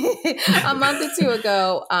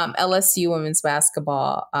 LSU women's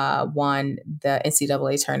basketball won the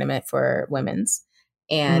NCAA tournament for women's,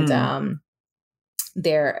 and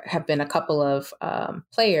there have been a couple of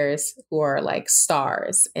players who are like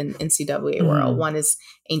stars in NCAA world. One is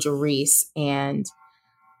Angel Reese, and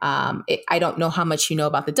I don't know how much you know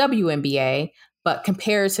about the WNBA, but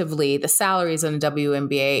comparatively, the salaries in the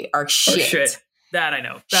WNBA are shit. Oh, shit. That I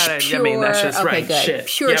know. That's just right. Good. Shit.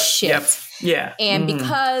 Pure shit. Yep. Yeah. And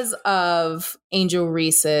because of Angel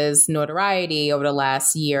Reese's notoriety over the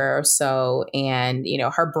last year or so, and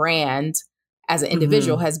her brand as an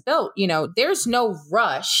individual has built, there's no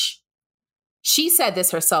rush. She said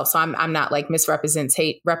this herself, so I'm not like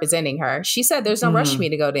representing her. She said there's no rush for me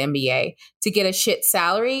to go to NBA to get a shit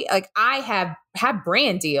salary. Like, I have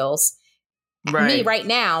brand deals. Right. Me right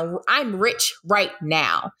now, I'm rich right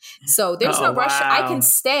now. So there's no rush. I can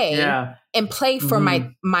stay and play for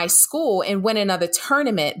my school and win another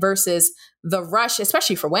tournament versus the rush,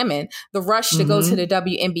 especially for women, the rush to go to the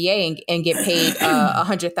WNBA and get paid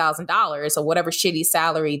 $100,000 or whatever shitty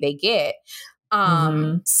salary they get.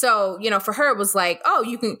 So, for her, it was like, oh,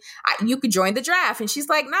 you could join the draft. And she's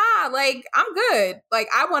like, nah, like, I'm good. Like,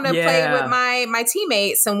 I want to play with my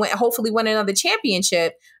teammates and hopefully win another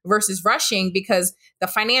championship versus rushing, because the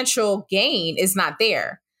financial gain is not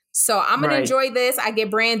there. So I'm going to enjoy this. I get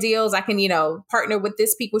brand deals. I can, partner with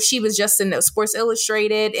this people. She was just in the Sports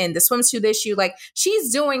Illustrated and the swimsuit issue. Like,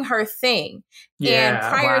 she's doing her thing. And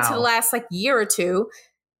prior to the last year or two,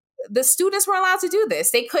 the students were allowed to do this.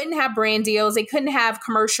 They couldn't have brand deals. They couldn't have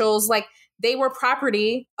commercials. Like, they were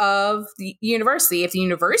property of the university. If the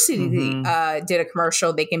university did a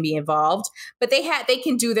commercial, they can be involved. But they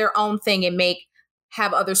can do their own thing and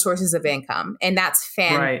have other sources of income. And that's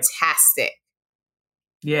fantastic.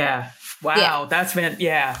 Yeah. Wow. Yeah. That's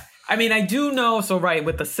I mean, I do know. So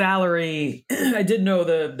with the salary, I did know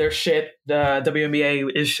their shit. The WNBA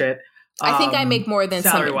is shit. I think I make more than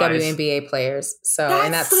some WNBA players. So,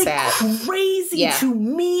 and that's sad. Crazy to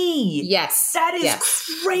me. Yes. That is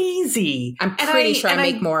crazy. I'm pretty sure I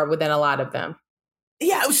make more than a lot of them.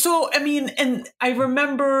 Yeah. So, I mean, and I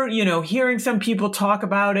remember, hearing some people talk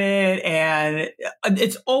about it, and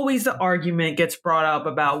it's always the argument gets brought up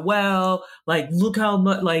about, well, like, look how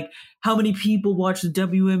much, like, how many people watch the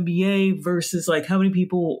WNBA versus like how many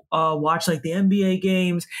people watch like the NBA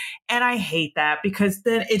games. And I hate that, because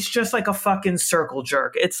then it's just like a fucking circle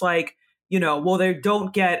jerk. It's like, well, they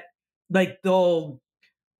don't get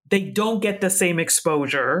the same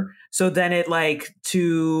exposure. So then it like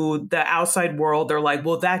to the outside world, they're like,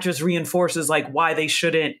 well, that just reinforces like why they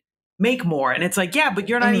shouldn't make more. And it's like, yeah, but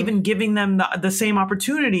you're not even giving them the same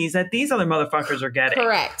opportunities that these other motherfuckers are getting.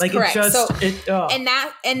 Correct. Like, correct. It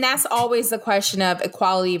just, and that's always the question of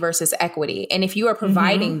equality versus equity. And if you are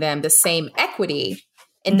providing them the same equity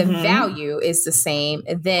and the value is the same,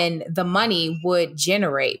 then the money would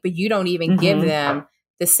generate, but you don't even give them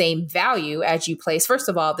the same value as you place. First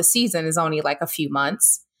of all, the season is only like a few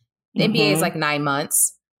months. The NBA is like 9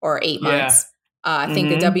 months or 8 months. I think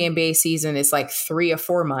the WNBA season is like 3 or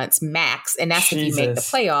 4 months max. And that's if you make the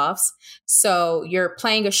playoffs. So you're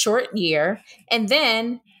playing a short year. And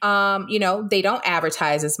then, they don't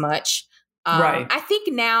advertise as much. Right. I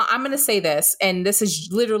think now I'm going to say this, and this is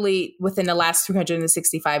literally within the last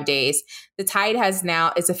 365 days. The tide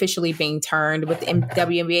is officially being turned with the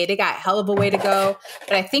WNBA. They got a hell of a way to go.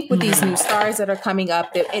 But I think with these new stars that are coming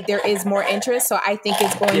up, there is more interest. So I think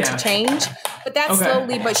it's going to change. But that's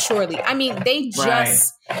slowly but surely. I mean, they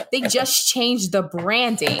just changed the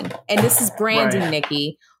branding. And this is branding,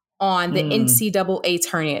 Nikki, on the NCAA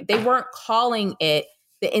tournament. They weren't calling it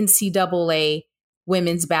the NCAA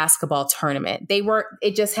women's basketball tournament.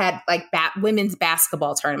 It just had like women's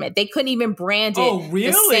basketball tournament. They couldn't even brand it. Oh,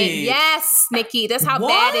 really? The same. Yes, Nikki. That's how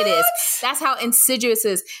bad it is. That's how insidious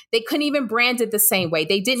it is. They couldn't even brand it the same way.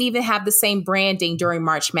 They didn't even have the same branding during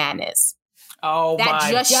March Madness. Oh,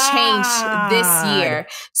 that just changed this year.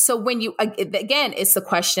 So when again, it's a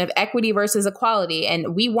question of equity versus equality.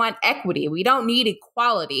 And we want equity. We don't need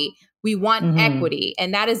equality. We want equity.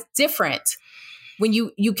 And that is different. When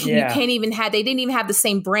you can't even they didn't even have the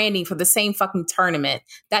same branding for the same fucking tournament.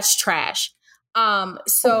 That's trash.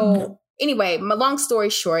 So anyway, my long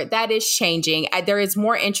story short, that is changing. There is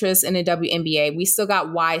more interest in the WNBA. We still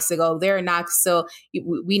got Wise to go. They're not still,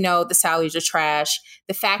 we know the salaries are trash.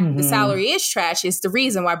 The fact the salary is trash is the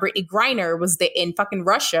reason why Brittany Griner was in fucking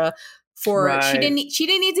Russia she didn't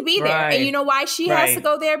need to be there. And you know why she has to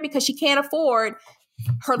go there? Because she can't afford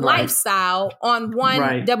her lifestyle on one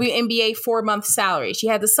WNBA 4-month salary. She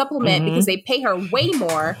had to supplement because they pay her way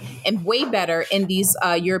more and way better in these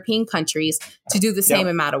European countries to do the same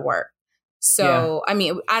amount of work. So, I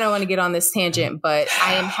mean, I don't want to get on this tangent, but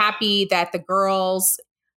I am happy that the girls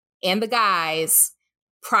and the guys,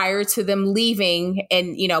 prior to them leaving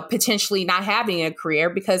and, potentially not having a career,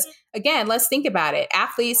 because again, let's think about it.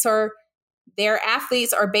 Athletes are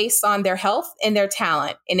based on their health and their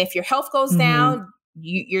talent. And if your health goes down,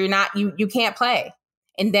 you can't play,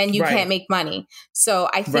 and then you can't make money. So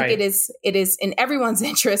I think it is in everyone's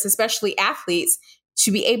interest, especially athletes,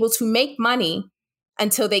 to be able to make money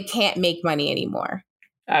until they can't make money anymore.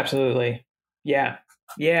 Absolutely. Yeah.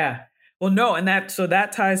 Yeah. Well, no. And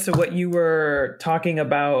that ties to what you were talking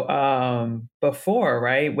about before,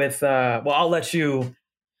 right? With, I'll let you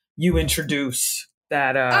introduce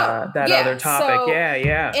that other topic. So,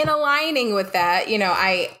 yeah. In aligning with that,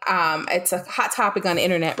 it's a hot topic on the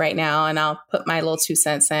internet right now, and I'll put my little 2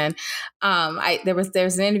 cents in.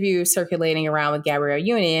 There's an interview circulating around with Gabrielle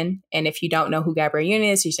Union, and if you don't know who Gabrielle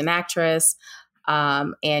Union is, she's an actress,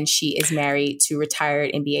 and she is married to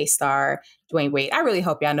retired NBA star Dwayne Wade. I really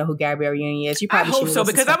hope y'all know who Gabrielle Union is. You probably hope so,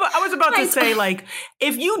 because I was about to say, like,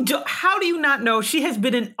 if you do, how do you not know she has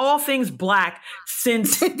been in all things black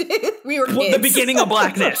since we were kids. The beginning of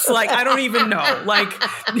blackness? Like, I don't even know. Like,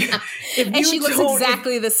 and she looks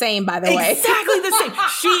exactly the same, by the way. Exactly the same.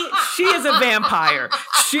 She is a vampire.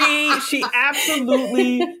 She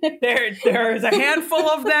absolutely. There's a handful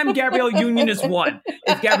of them. Gabrielle Union is one.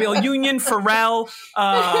 It's Gabrielle Union, Pharrell.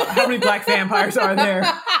 How many black vampires are there?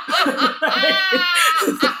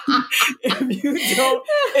 If you don't,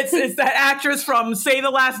 it's that actress from Say the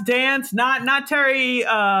Last Dance, not Terry,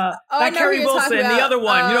 not Carrie Wilson, the other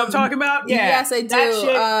one. You know what I'm talking about? Yeah, yes, I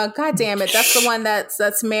do. God damn it, that's the one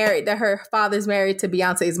that's married. That her father's married to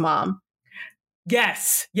Beyonce's mom.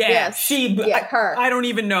 Yes. Her. I don't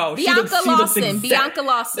even know. Bianca Lawson.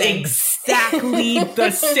 Exactly the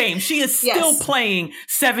same. She is still playing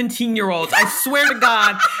 17-year-olds. I swear to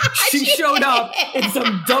God, she showed up in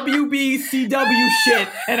some WBCW shit.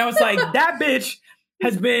 And I was like, that bitch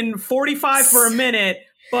has been 45 for a minute.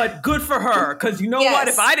 But good for her, because you know what?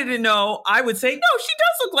 If I didn't know, I would say, no, she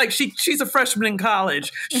does look like she's a freshman in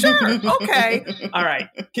college. Sure, okay. All right,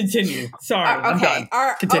 continue. Sorry, I'm done.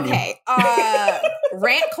 Continue. Okay,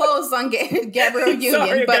 rant closed on Gabrielle Union.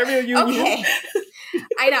 Sorry, but, Gabrielle Union. Okay.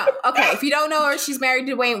 I know. Okay, if you don't know her, she's married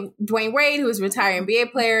to Dwayne Wade, who is a retired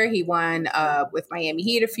NBA player. He won with Miami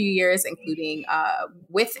Heat a few years, including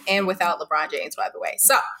with and without LeBron James, by the way.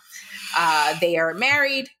 So they are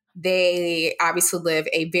married. They obviously live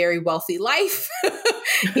a very wealthy life.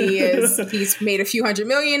 He's made a few $100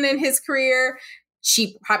 million in his career.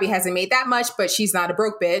 She probably hasn't made that much, but she's not a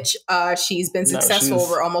broke bitch. She's been successful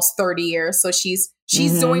over almost 30 years. So she's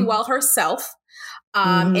doing well herself.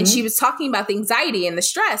 And she was talking about the anxiety and the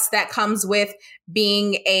stress that comes with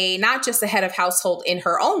being not just a head of household in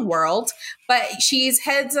her own world, but she's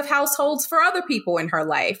heads of households for other people in her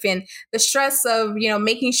life, and the stress of,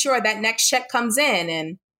 making sure that next check comes in.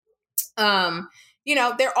 And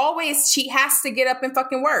she has to get up and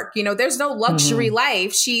fucking work. There's no luxury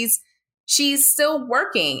life. She's still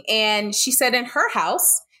working. And she said in her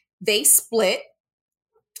house, they split,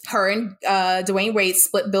 her and Dwayne Wade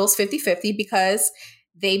split bills 50-50 because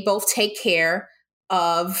they both take care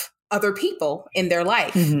of other people in their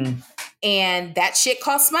life. And that shit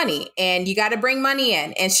costs money, and you got to bring money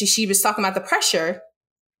in. And she was talking about the pressure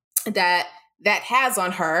that has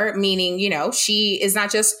on her, meaning, you know, she is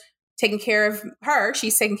not just taking care of her,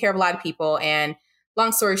 she's taking care of a lot of people. And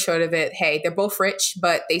long story short of it, hey, they're both rich,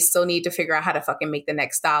 but they still need to figure out how to fucking make the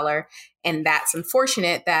next dollar. And that's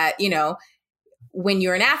unfortunate that, you know, when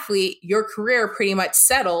you're an athlete, your career pretty much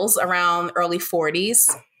settles around early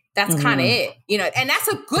 40s. That's kind of it, you know, and that's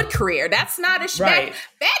a good career. That's not a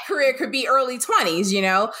bad career. Could be early 20s, you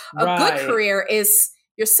know. A good career is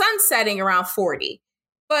your sunsetting around 40.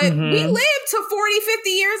 But we live to 40, 50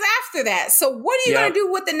 years after that. So what are you going to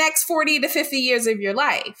do with the next 40 to 50 years of your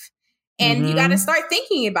life? And you got to start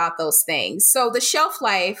thinking about those things. So the shelf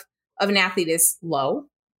life of an athlete is low,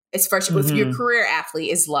 especially if your career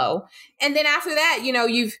athlete is low. And then after that, you know,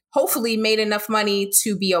 you've hopefully made enough money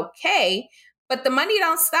to be okay. But the money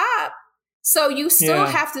don't stop. So you still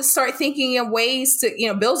have to start thinking of ways to, you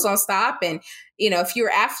know, bills don't stop. And, you know, if you're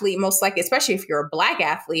an athlete, most likely, especially if you're a Black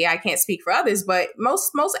athlete, I can't speak for others, but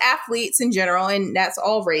most athletes in general, and that's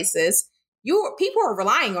all races, people are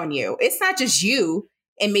relying on you. It's not just you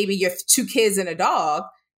and maybe your 2 kids and a dog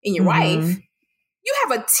and your wife. You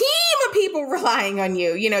have a team of people relying on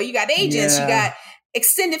you. You know, you got agents, you got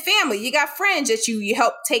extended family, you got friends that you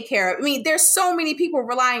help take care of. I mean, there's so many people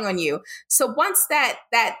relying on you. So once that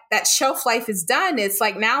shelf life is done, it's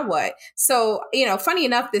like, now what? So, you know, funny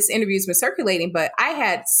enough, this interview's been circulating, but I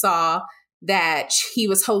had saw that he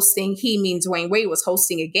means Dwayne Wade was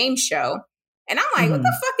hosting a game show. And I'm like, what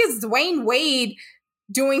the fuck is Dwayne Wade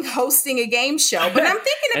doing hosting a game show? But I'm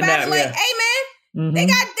thinking about it like, hey man, they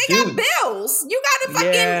got bills. You got to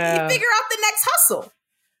fucking figure out the next hustle.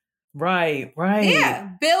 Right.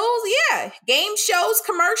 Yeah, bills, game shows,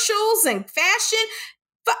 commercials, and fashion.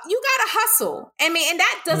 But you got to hustle. I mean, and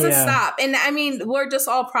that doesn't stop. And I mean, we're just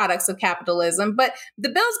all products of capitalism, but the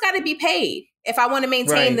bills got to be paid if I want to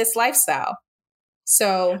maintain this lifestyle.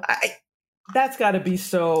 So that's got to be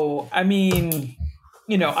so, I mean,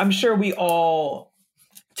 you know, I'm sure we all,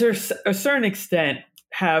 to a certain extent,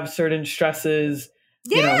 have certain stresses.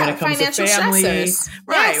 You know, when it comes to family,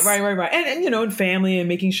 right. And, you know, and family and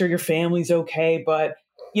making sure your family's okay. But,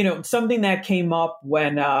 you know, something that came up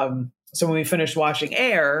when we finished watching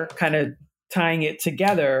Air, kind of tying it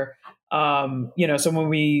together, you know, so when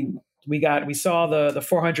we saw the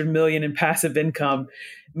 400 million in passive income,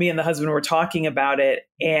 me and the husband were talking about it.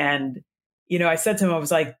 And, you know, I said to him, I was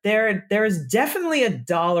like, there is definitely a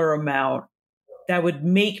dollar amount that would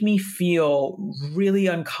make me feel really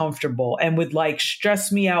uncomfortable and would like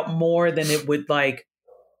stress me out more than it would like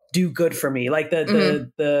do good for me. Like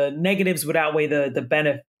the negatives would outweigh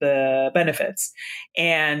the benefits.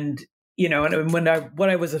 And, you know, and what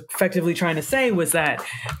I was effectively trying to say was that,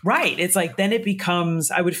 right. It's like, then it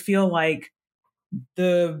becomes, I would feel like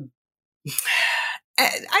I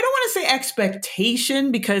don't want to say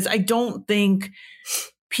expectation, because I don't think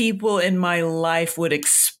people in my life would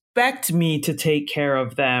expect me to take care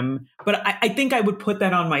of them, but I think I would put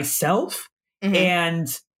that on myself, and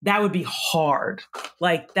that would be hard.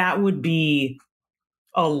 Like that would be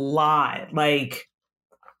a lot. Like,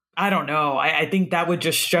 I don't know. I think that would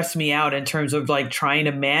just stress me out in terms of like trying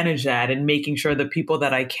to manage that and making sure the people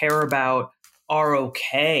that I care about are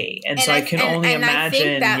okay. And so I can only imagine. I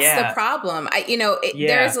think that's the problem. I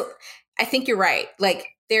think you're right. Like,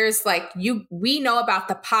 there's like, we know about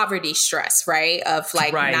the poverty stress, right? Of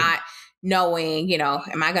like not knowing, you know,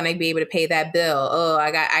 am I going to be able to pay that bill? Oh,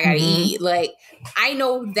 I got to eat. Like, I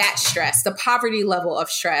know that stress, the poverty level of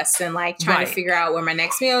stress, and like trying to figure out where my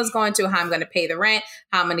next meal is going to, how I'm going to pay the rent,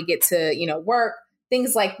 how I'm going to get to, you know, work,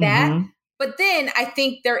 things like that. But then I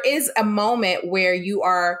think there is a moment where you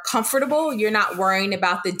are comfortable. You're not worrying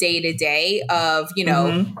about the day to day of, you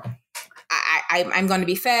know, I'm going to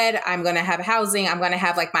be fed. I'm going to have housing. I'm going to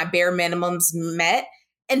have like my bare minimums met.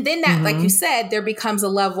 And then that, like you said, there becomes a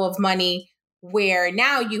level of money where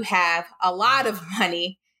now you have a lot of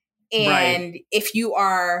money. And if you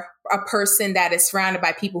are a person that is surrounded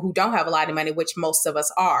by people who don't have a lot of money, which most of us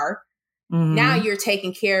are, now you're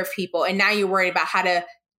taking care of people. And now you're worried about how to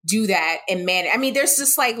do that and manage. I mean, there's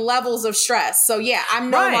just like levels of stress. So yeah, I'm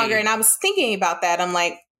no longer, and I was thinking about that. I'm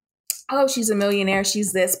like, oh, she's a millionaire,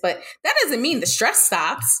 she's this, but that doesn't mean the stress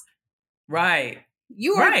stops. Right.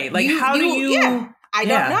 You are right. Like, how do you? Yeah, I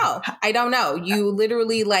don't know. You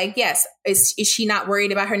literally like, yes. Is she not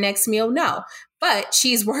worried about her next meal? No, but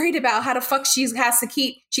she's worried about how the fuck she got to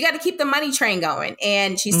keep the money train going,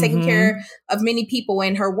 and she's taking care of many people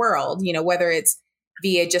in her world. You know, whether it's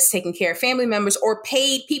via just taking care of family members or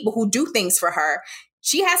paid people who do things for her.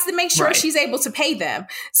 She has to make sure she's able to pay them.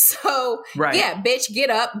 So yeah, bitch, get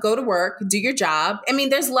up, go to work, do your job. I mean,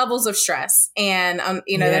 there's levels of stress, and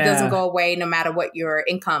that doesn't go away no matter what your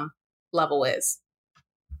income level is.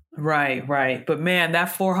 Right. But man, that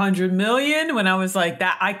 400 million, when I was like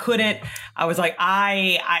that, I was like,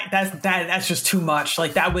 that's just too much.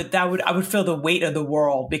 Like I would feel the weight of the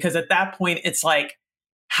world, because at that point it's like,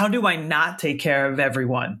 how do I not take care of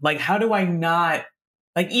everyone? Like, how do I not,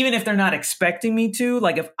 like, even if they're not expecting me to,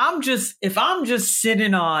 like, if I'm just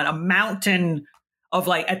sitting on a mountain of,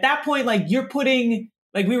 like, at that point, like, you're putting,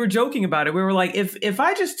 like, we were joking about it. We were like, if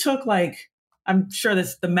I just took, like, I'm sure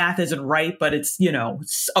the math isn't right, but it's,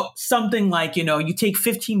 something like, you take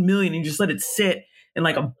 15 million and just let it sit in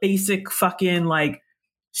like a basic fucking like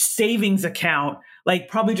savings account, like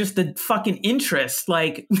probably just the fucking interest,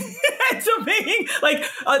 like it's amazing. Like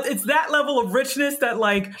it's that level of richness that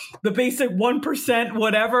like the basic 1%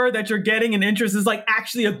 whatever that you're getting in interest is like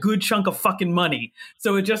actually a good chunk of fucking money.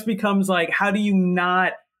 So it just becomes like, how do you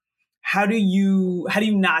not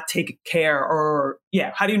take care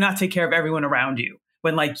how do you not take care of everyone around you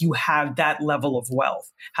when like you have that level of wealth?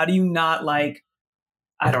 How do you not like,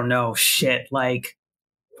 I don't know, shit, like,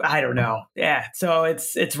 I don't know. Yeah. So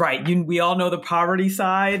it's right. We all know the poverty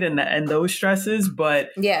side and those stresses, but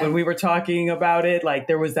when we were talking about it, like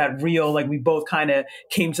there was that real, like we both kind of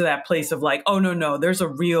came to that place of like, oh no, there's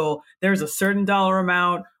a certain dollar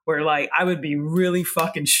amount where like I would be really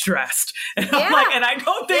fucking stressed. And I'm like, and I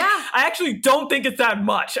actually don't think it's that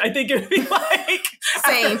much. I think it'd be like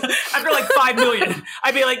after like 5 million,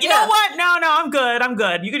 I'd be like, you know what? No, I'm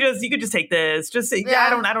good. You could just take this. Just say, I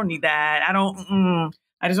don't need that.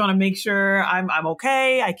 I just want to make sure I'm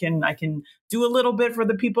okay. I can do a little bit for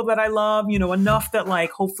the people that I love, enough that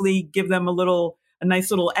like hopefully give them a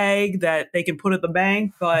nice little egg that they can put at the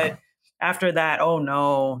bank. But after that, oh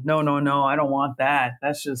no, I don't want that.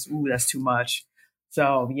 That's just, that's too much.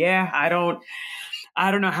 So yeah, I don't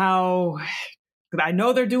know how. I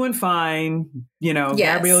know they're doing fine,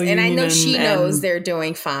 Gabrielle Union, and I know she knows they're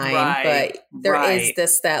doing fine, but there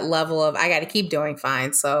is that level of I got to keep doing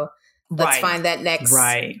fine. So let's find that next,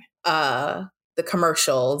 the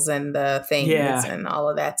commercials and the things and all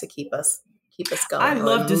of that to keep us going. I'd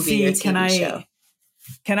love to see.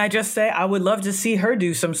 Can I just say I would love to see her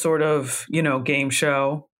do some sort of game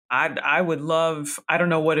show. I would love. I don't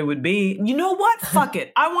know what it would be. You know what? Fuck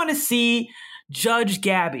it. I want to see Judge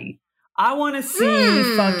Gabby. I want to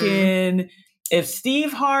see fucking. If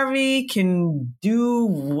Steve Harvey can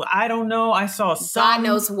do, I don't know. I saw some. God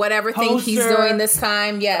knows whatever thing he's doing this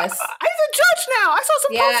time. Yes, he's a judge now. I saw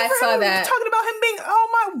some. Yeah, I saw that. Talking about him being. Oh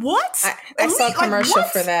my, what? I saw a commercial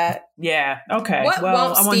for that. Yeah. Okay. What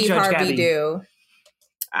won't I want Steve Judge Harvey Gabby. Do?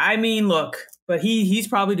 I mean, look, but he's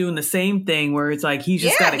probably doing the same thing where it's like he's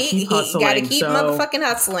just got to keep hustling. Got to keep motherfucking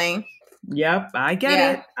hustling. Yep, I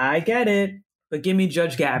get it. But give me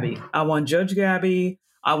Judge Gabby. I want Judge Gabby.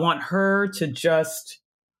 I want her to just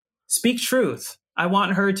speak truth. I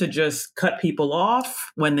want her to just cut people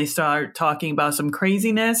off when they start talking about some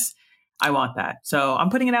craziness. I want that. So I'm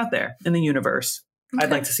putting it out there in the universe. Okay.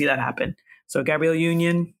 I'd like to see that happen. So Gabrielle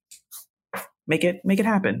Union, make it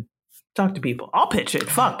happen. Talk to people. I'll pitch it.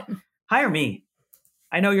 Fuck. Hire me.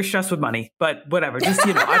 I know you're stressed with money, but whatever. Just,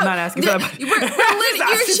 I'm not asking for that. She's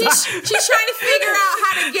trying to figure out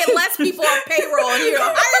how to get less people on payroll, and you're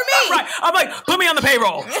like, hire me. Right. I'm like, put me on the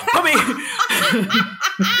payroll. Put me.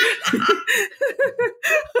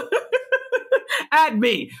 Add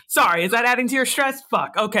me. Sorry, is that adding to your stress?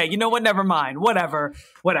 Fuck. Okay, you know what? Never mind. Whatever.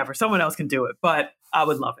 Someone else can do it, but I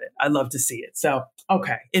would love it. I'd love to see it. So,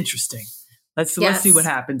 okay, interesting. Let's see what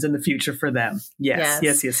happens in the future for them. Yes.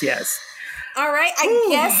 All right, I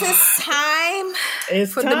guess it's time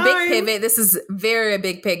the big pivot. This is very a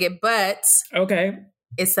big pivot, but okay,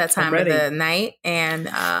 it's that time of the night,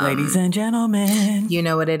 and ladies and gentlemen, you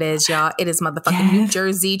know what it is, y'all. It is motherfucking New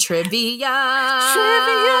Jersey trivia.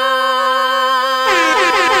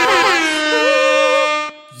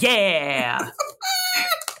 Yeah.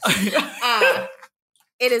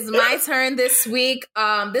 It is my turn this week.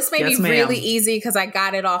 This may be really easy because I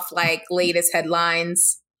got it off like latest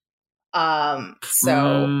headlines. Oh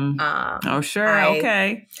sure.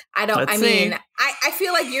 Okay. I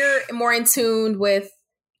feel like you're more in tune with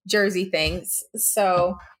Jersey things.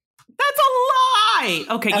 So that's a lie.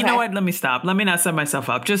 Okay, you know what? Let me stop. Let me not set myself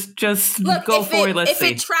up. Just look, go for it. Let's see.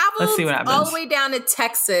 If it travels all the way down to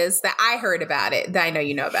Texas, that I heard about it, that I know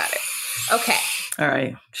you know about it. Okay. All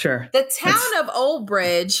right. Sure. The town of Old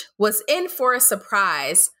Bridge was in for a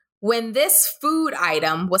surprise when this food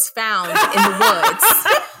item was found in the woods.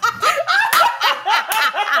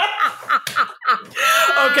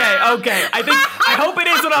 Okay. I hope it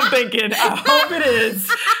is what I'm thinking. I hope it is.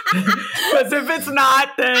 Because if it's not,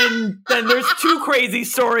 then there's two crazy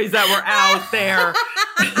stories that were out there.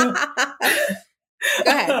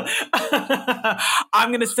 Go ahead. I'm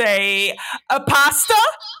going to say a pasta.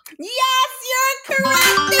 Yes, you're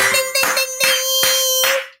correct. Ding, ding, ding, ding, ding.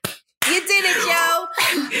 You did it, Joe.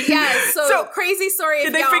 Yes. So crazy story.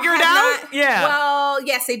 Did they figure it out? Yeah. Well,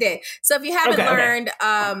 yes, they did. So if you haven't learned,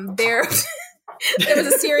 there was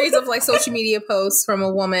a series of like social media posts from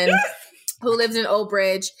a woman who lived in Old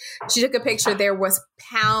Bridge. She took a picture. There was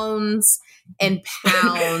pounds and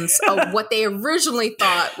pounds of what they originally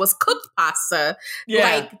thought was cooked pasta,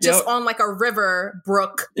 on like a river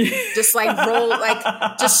brook, just like rolled, like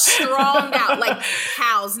just strung out like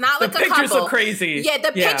pounds, not like a couple. The pictures are crazy. Yeah,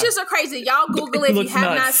 the pictures are crazy. Y'all Google it if you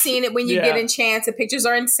have not seen it when you get a chance. The pictures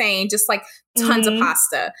are insane, just like tons of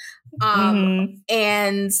pasta.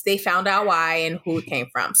 And they found out why and who it came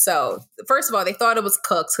from. So first of all, they thought it was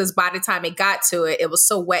cooked because by the time it got to it, it was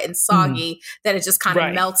so wet and soggy that it just kind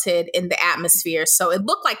of melted in the atmosphere. So it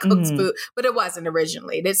looked like cooked food, but it wasn't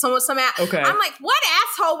originally. Did I'm like, what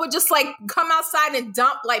asshole would just like come outside and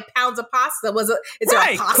dump like pounds of pasta? Is there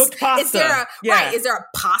a pasta? Cooked pasta. Is there a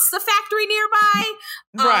pasta factory nearby?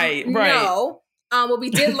 No. What we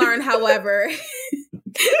did learn, however,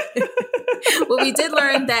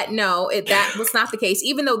 that was not the case.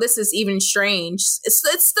 Even though this is even strange, it's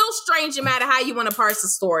still strange no matter how you want to parse the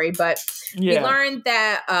story. But we learned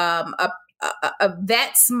that a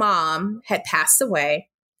vet's mom had passed away.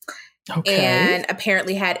 And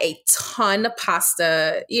apparently had a ton of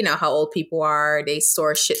pasta. You know how old people are. They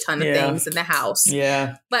store a shit ton of things in the house.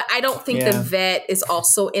 Yeah. But I don't think the vet is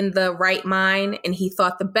also in the right mind. And he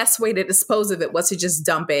thought the best way to dispose of it was to just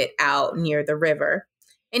dump it out near the river.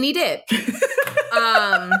 And he did.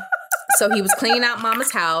 So he was cleaning out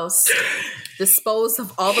mama's house, disposed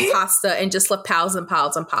of all the pasta, and just left piles and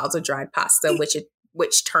piles and piles of dried pasta,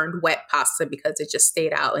 which turned wet pasta because it just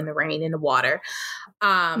stayed out in the rain and the water.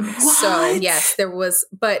 So yes, there was,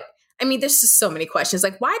 but I mean, there's just so many questions.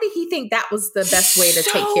 Like, why did he think that was the best way to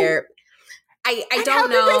take care? I don't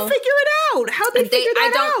know. How did they figure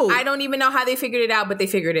it out? I don't even know how they figured it out, but they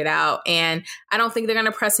figured it out. And I don't think they're going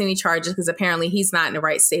to press any charges because apparently he's not in the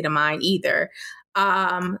right state of mind either.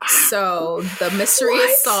 So the mystery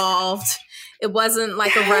is solved. It wasn't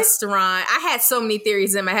like a restaurant. I had so many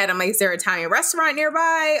theories in my head. I'm like, is there an Italian restaurant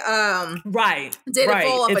nearby? Did it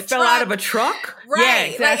fall off a truck? It fell out of a truck? Right. Yeah,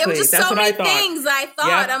 exactly. Like, it was just so many things I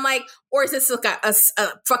thought. I'm like, or is this like a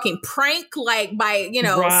fucking prank? Like by,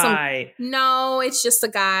 no, it's just a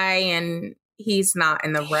guy and he's not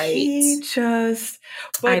in the right.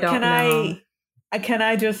 But I don't know. Can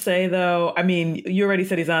I just say though, I mean, you already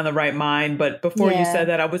said he's not in the right mind, but before you said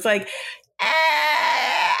that, I was like,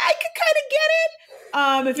 I could kind of get it.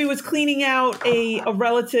 If he was cleaning out a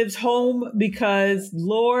relative's home, because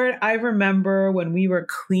Lord, I remember when we were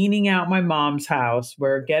cleaning out my mom's house,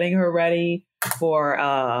 we're getting her ready for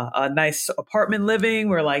a nice apartment living.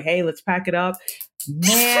 We're like, hey, let's pack it up.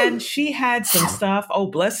 Man, she had some stuff. Oh,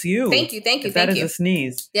 bless you. Thank you. That is a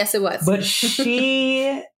sneeze. Yes, it was. But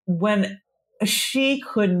she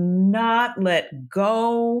could not let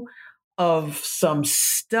go of some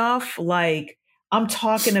stuff. Like, I'm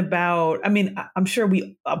talking about, I mean, I'm sure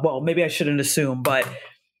maybe I shouldn't assume, but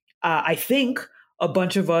I think a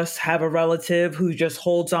bunch of us have a relative who just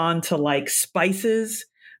holds on to like spices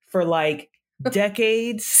for like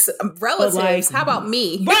decades. Relatives? Like, how about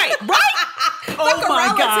me? Right. Oh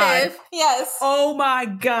my God. Yes. Oh my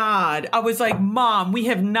God. I was like, Mom, we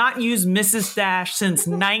have not used Mrs. Dash since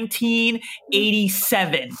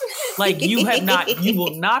 1987. Like you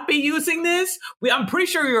will not be using this. I'm pretty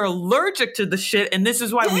sure you're allergic to the shit. And this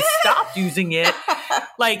is why we stopped using it.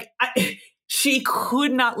 Like she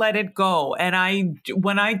could not let it go. And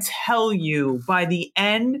when I tell you by the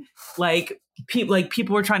end,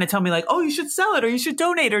 people were trying to tell me like, oh, you should sell it or you should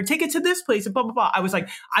donate or take it to this place and blah, blah, blah. I was like,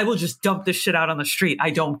 I will just dump this shit out on the street.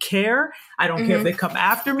 I don't care. I don't care if they come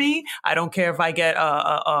after me. I don't care if I get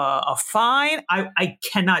a fine. I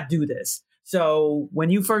cannot do this. So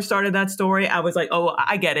when you first started that story, I was like, oh,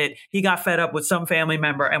 I get it. He got fed up with some family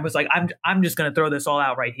member and was like, I'm just going to throw this all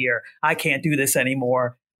out right here. I can't do this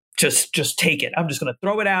anymore. Just take it. I'm just going to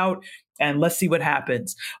throw it out and let's see what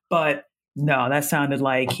happens. But no, that sounded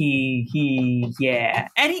like and he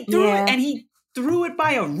threw it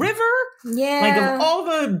by a river. Yeah. Like of all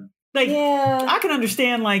the I can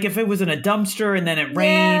understand like if it was in a dumpster and then it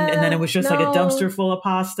rained and then it was just like a dumpster full of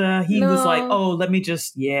pasta. He was like, oh, let me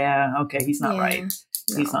just okay, he's not right. No.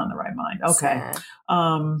 He's not in the right mind. Okay. Sad.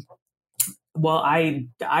 Well, I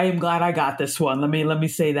am glad I got this one. Let me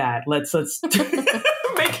say that. Let's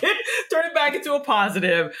maybe to a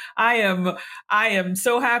positive. I am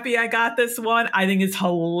so happy I got this one. I think it's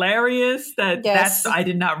hilarious that's I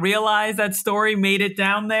did not realize that story made it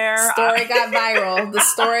down there. Story got viral. The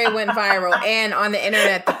story went viral. And on the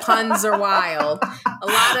internet, the puns are wild. A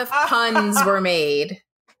lot of puns were made.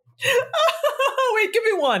 Wait, give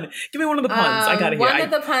me one. Give me one of the puns. I got it here. One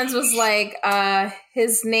of the puns was like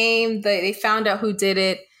his name. They found out who did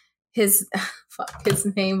it. His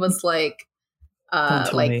name was like Don't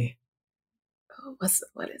tell me.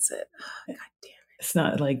 What is it? God damn it! It's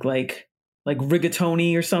not like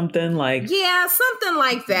rigatoni or something like something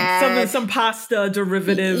like that. Some pasta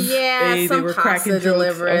derivative. Yeah, they were pasta cracking jokes.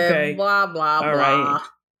 derivative. Okay. Blah blah All blah. right.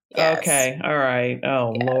 Yes. Okay. All right.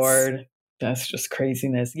 Oh Lord. That's just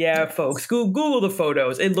craziness. Yeah, folks, Google the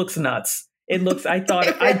photos. It looks nuts. It looks, I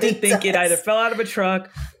did think it either fell out of a truck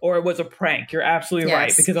or it was a prank. You're absolutely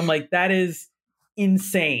right. Because I'm like, that is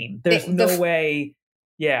insane. There's no way.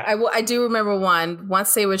 Yeah. I do remember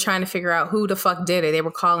once they were trying to figure out who the fuck did it, they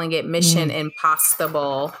were calling it Mission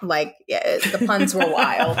Impossible. Like, the puns were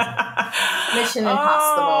wild. Mission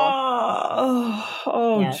Impossible.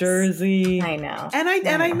 Yes. Jersey. I know.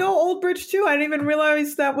 And I know Old Bridge too. I didn't even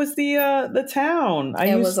realize that was the town.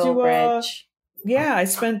 It was Old Bridge. Yeah, I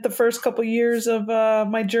spent the first couple years of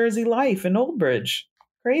my Jersey life in Old Bridge.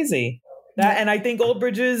 Crazy. And I think Old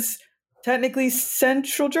Bridge is technically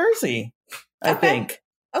Central Jersey. I think.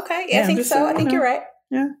 Okay, I think so. I think you're right.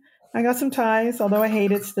 Yeah, I got some ties, although I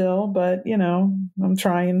hate it still. But I'm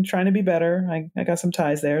trying to be better. I got some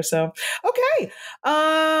ties there. So okay.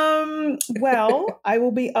 Well, I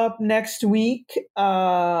will be up next week.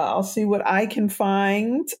 I'll see what I can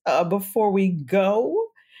find before we go.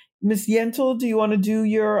 Miss Yentl, do you want to do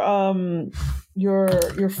your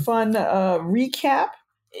fun recap?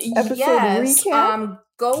 Episode recap?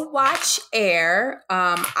 Go watch Air.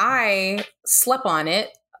 I slept on it,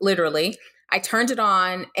 literally. I turned it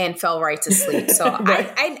on and fell right to sleep. So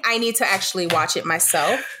right. I need to actually watch it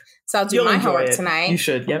myself. So I'll do my homework tonight. You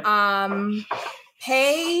should, yep.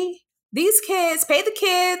 Pay the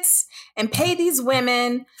kids, and pay these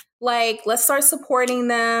women. Like, let's start supporting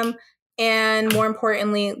them. And more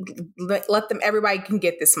importantly, everybody can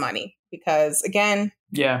get this money. Because again,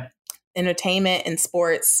 entertainment and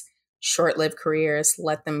sports, short-lived careers,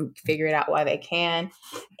 let them figure it out while they can.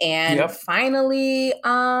 And finally,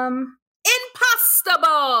 Impostable.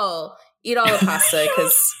 Eat all the pasta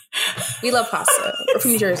because we love pasta. We're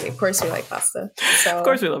from New Jersey. Of course we like pasta. So, of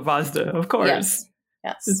course we love pasta. Of course. Yes.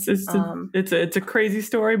 It's a crazy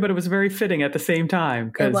story, but it was very fitting at the same time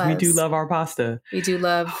because we do love our pasta. We do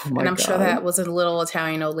love, and I'm sure that was a little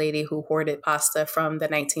Italian old lady who hoarded pasta from the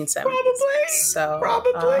 1970s.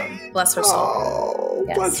 Probably. Bless her soul. Oh,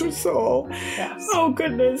 yes. Bless her soul. Yes. Oh,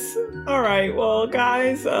 goodness. All right. Well,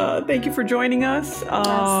 guys, thank you for joining us.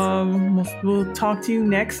 We'll talk to you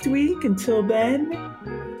next week. Until then,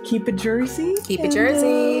 keep it Jersey. Keep it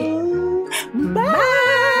Jersey. Bye.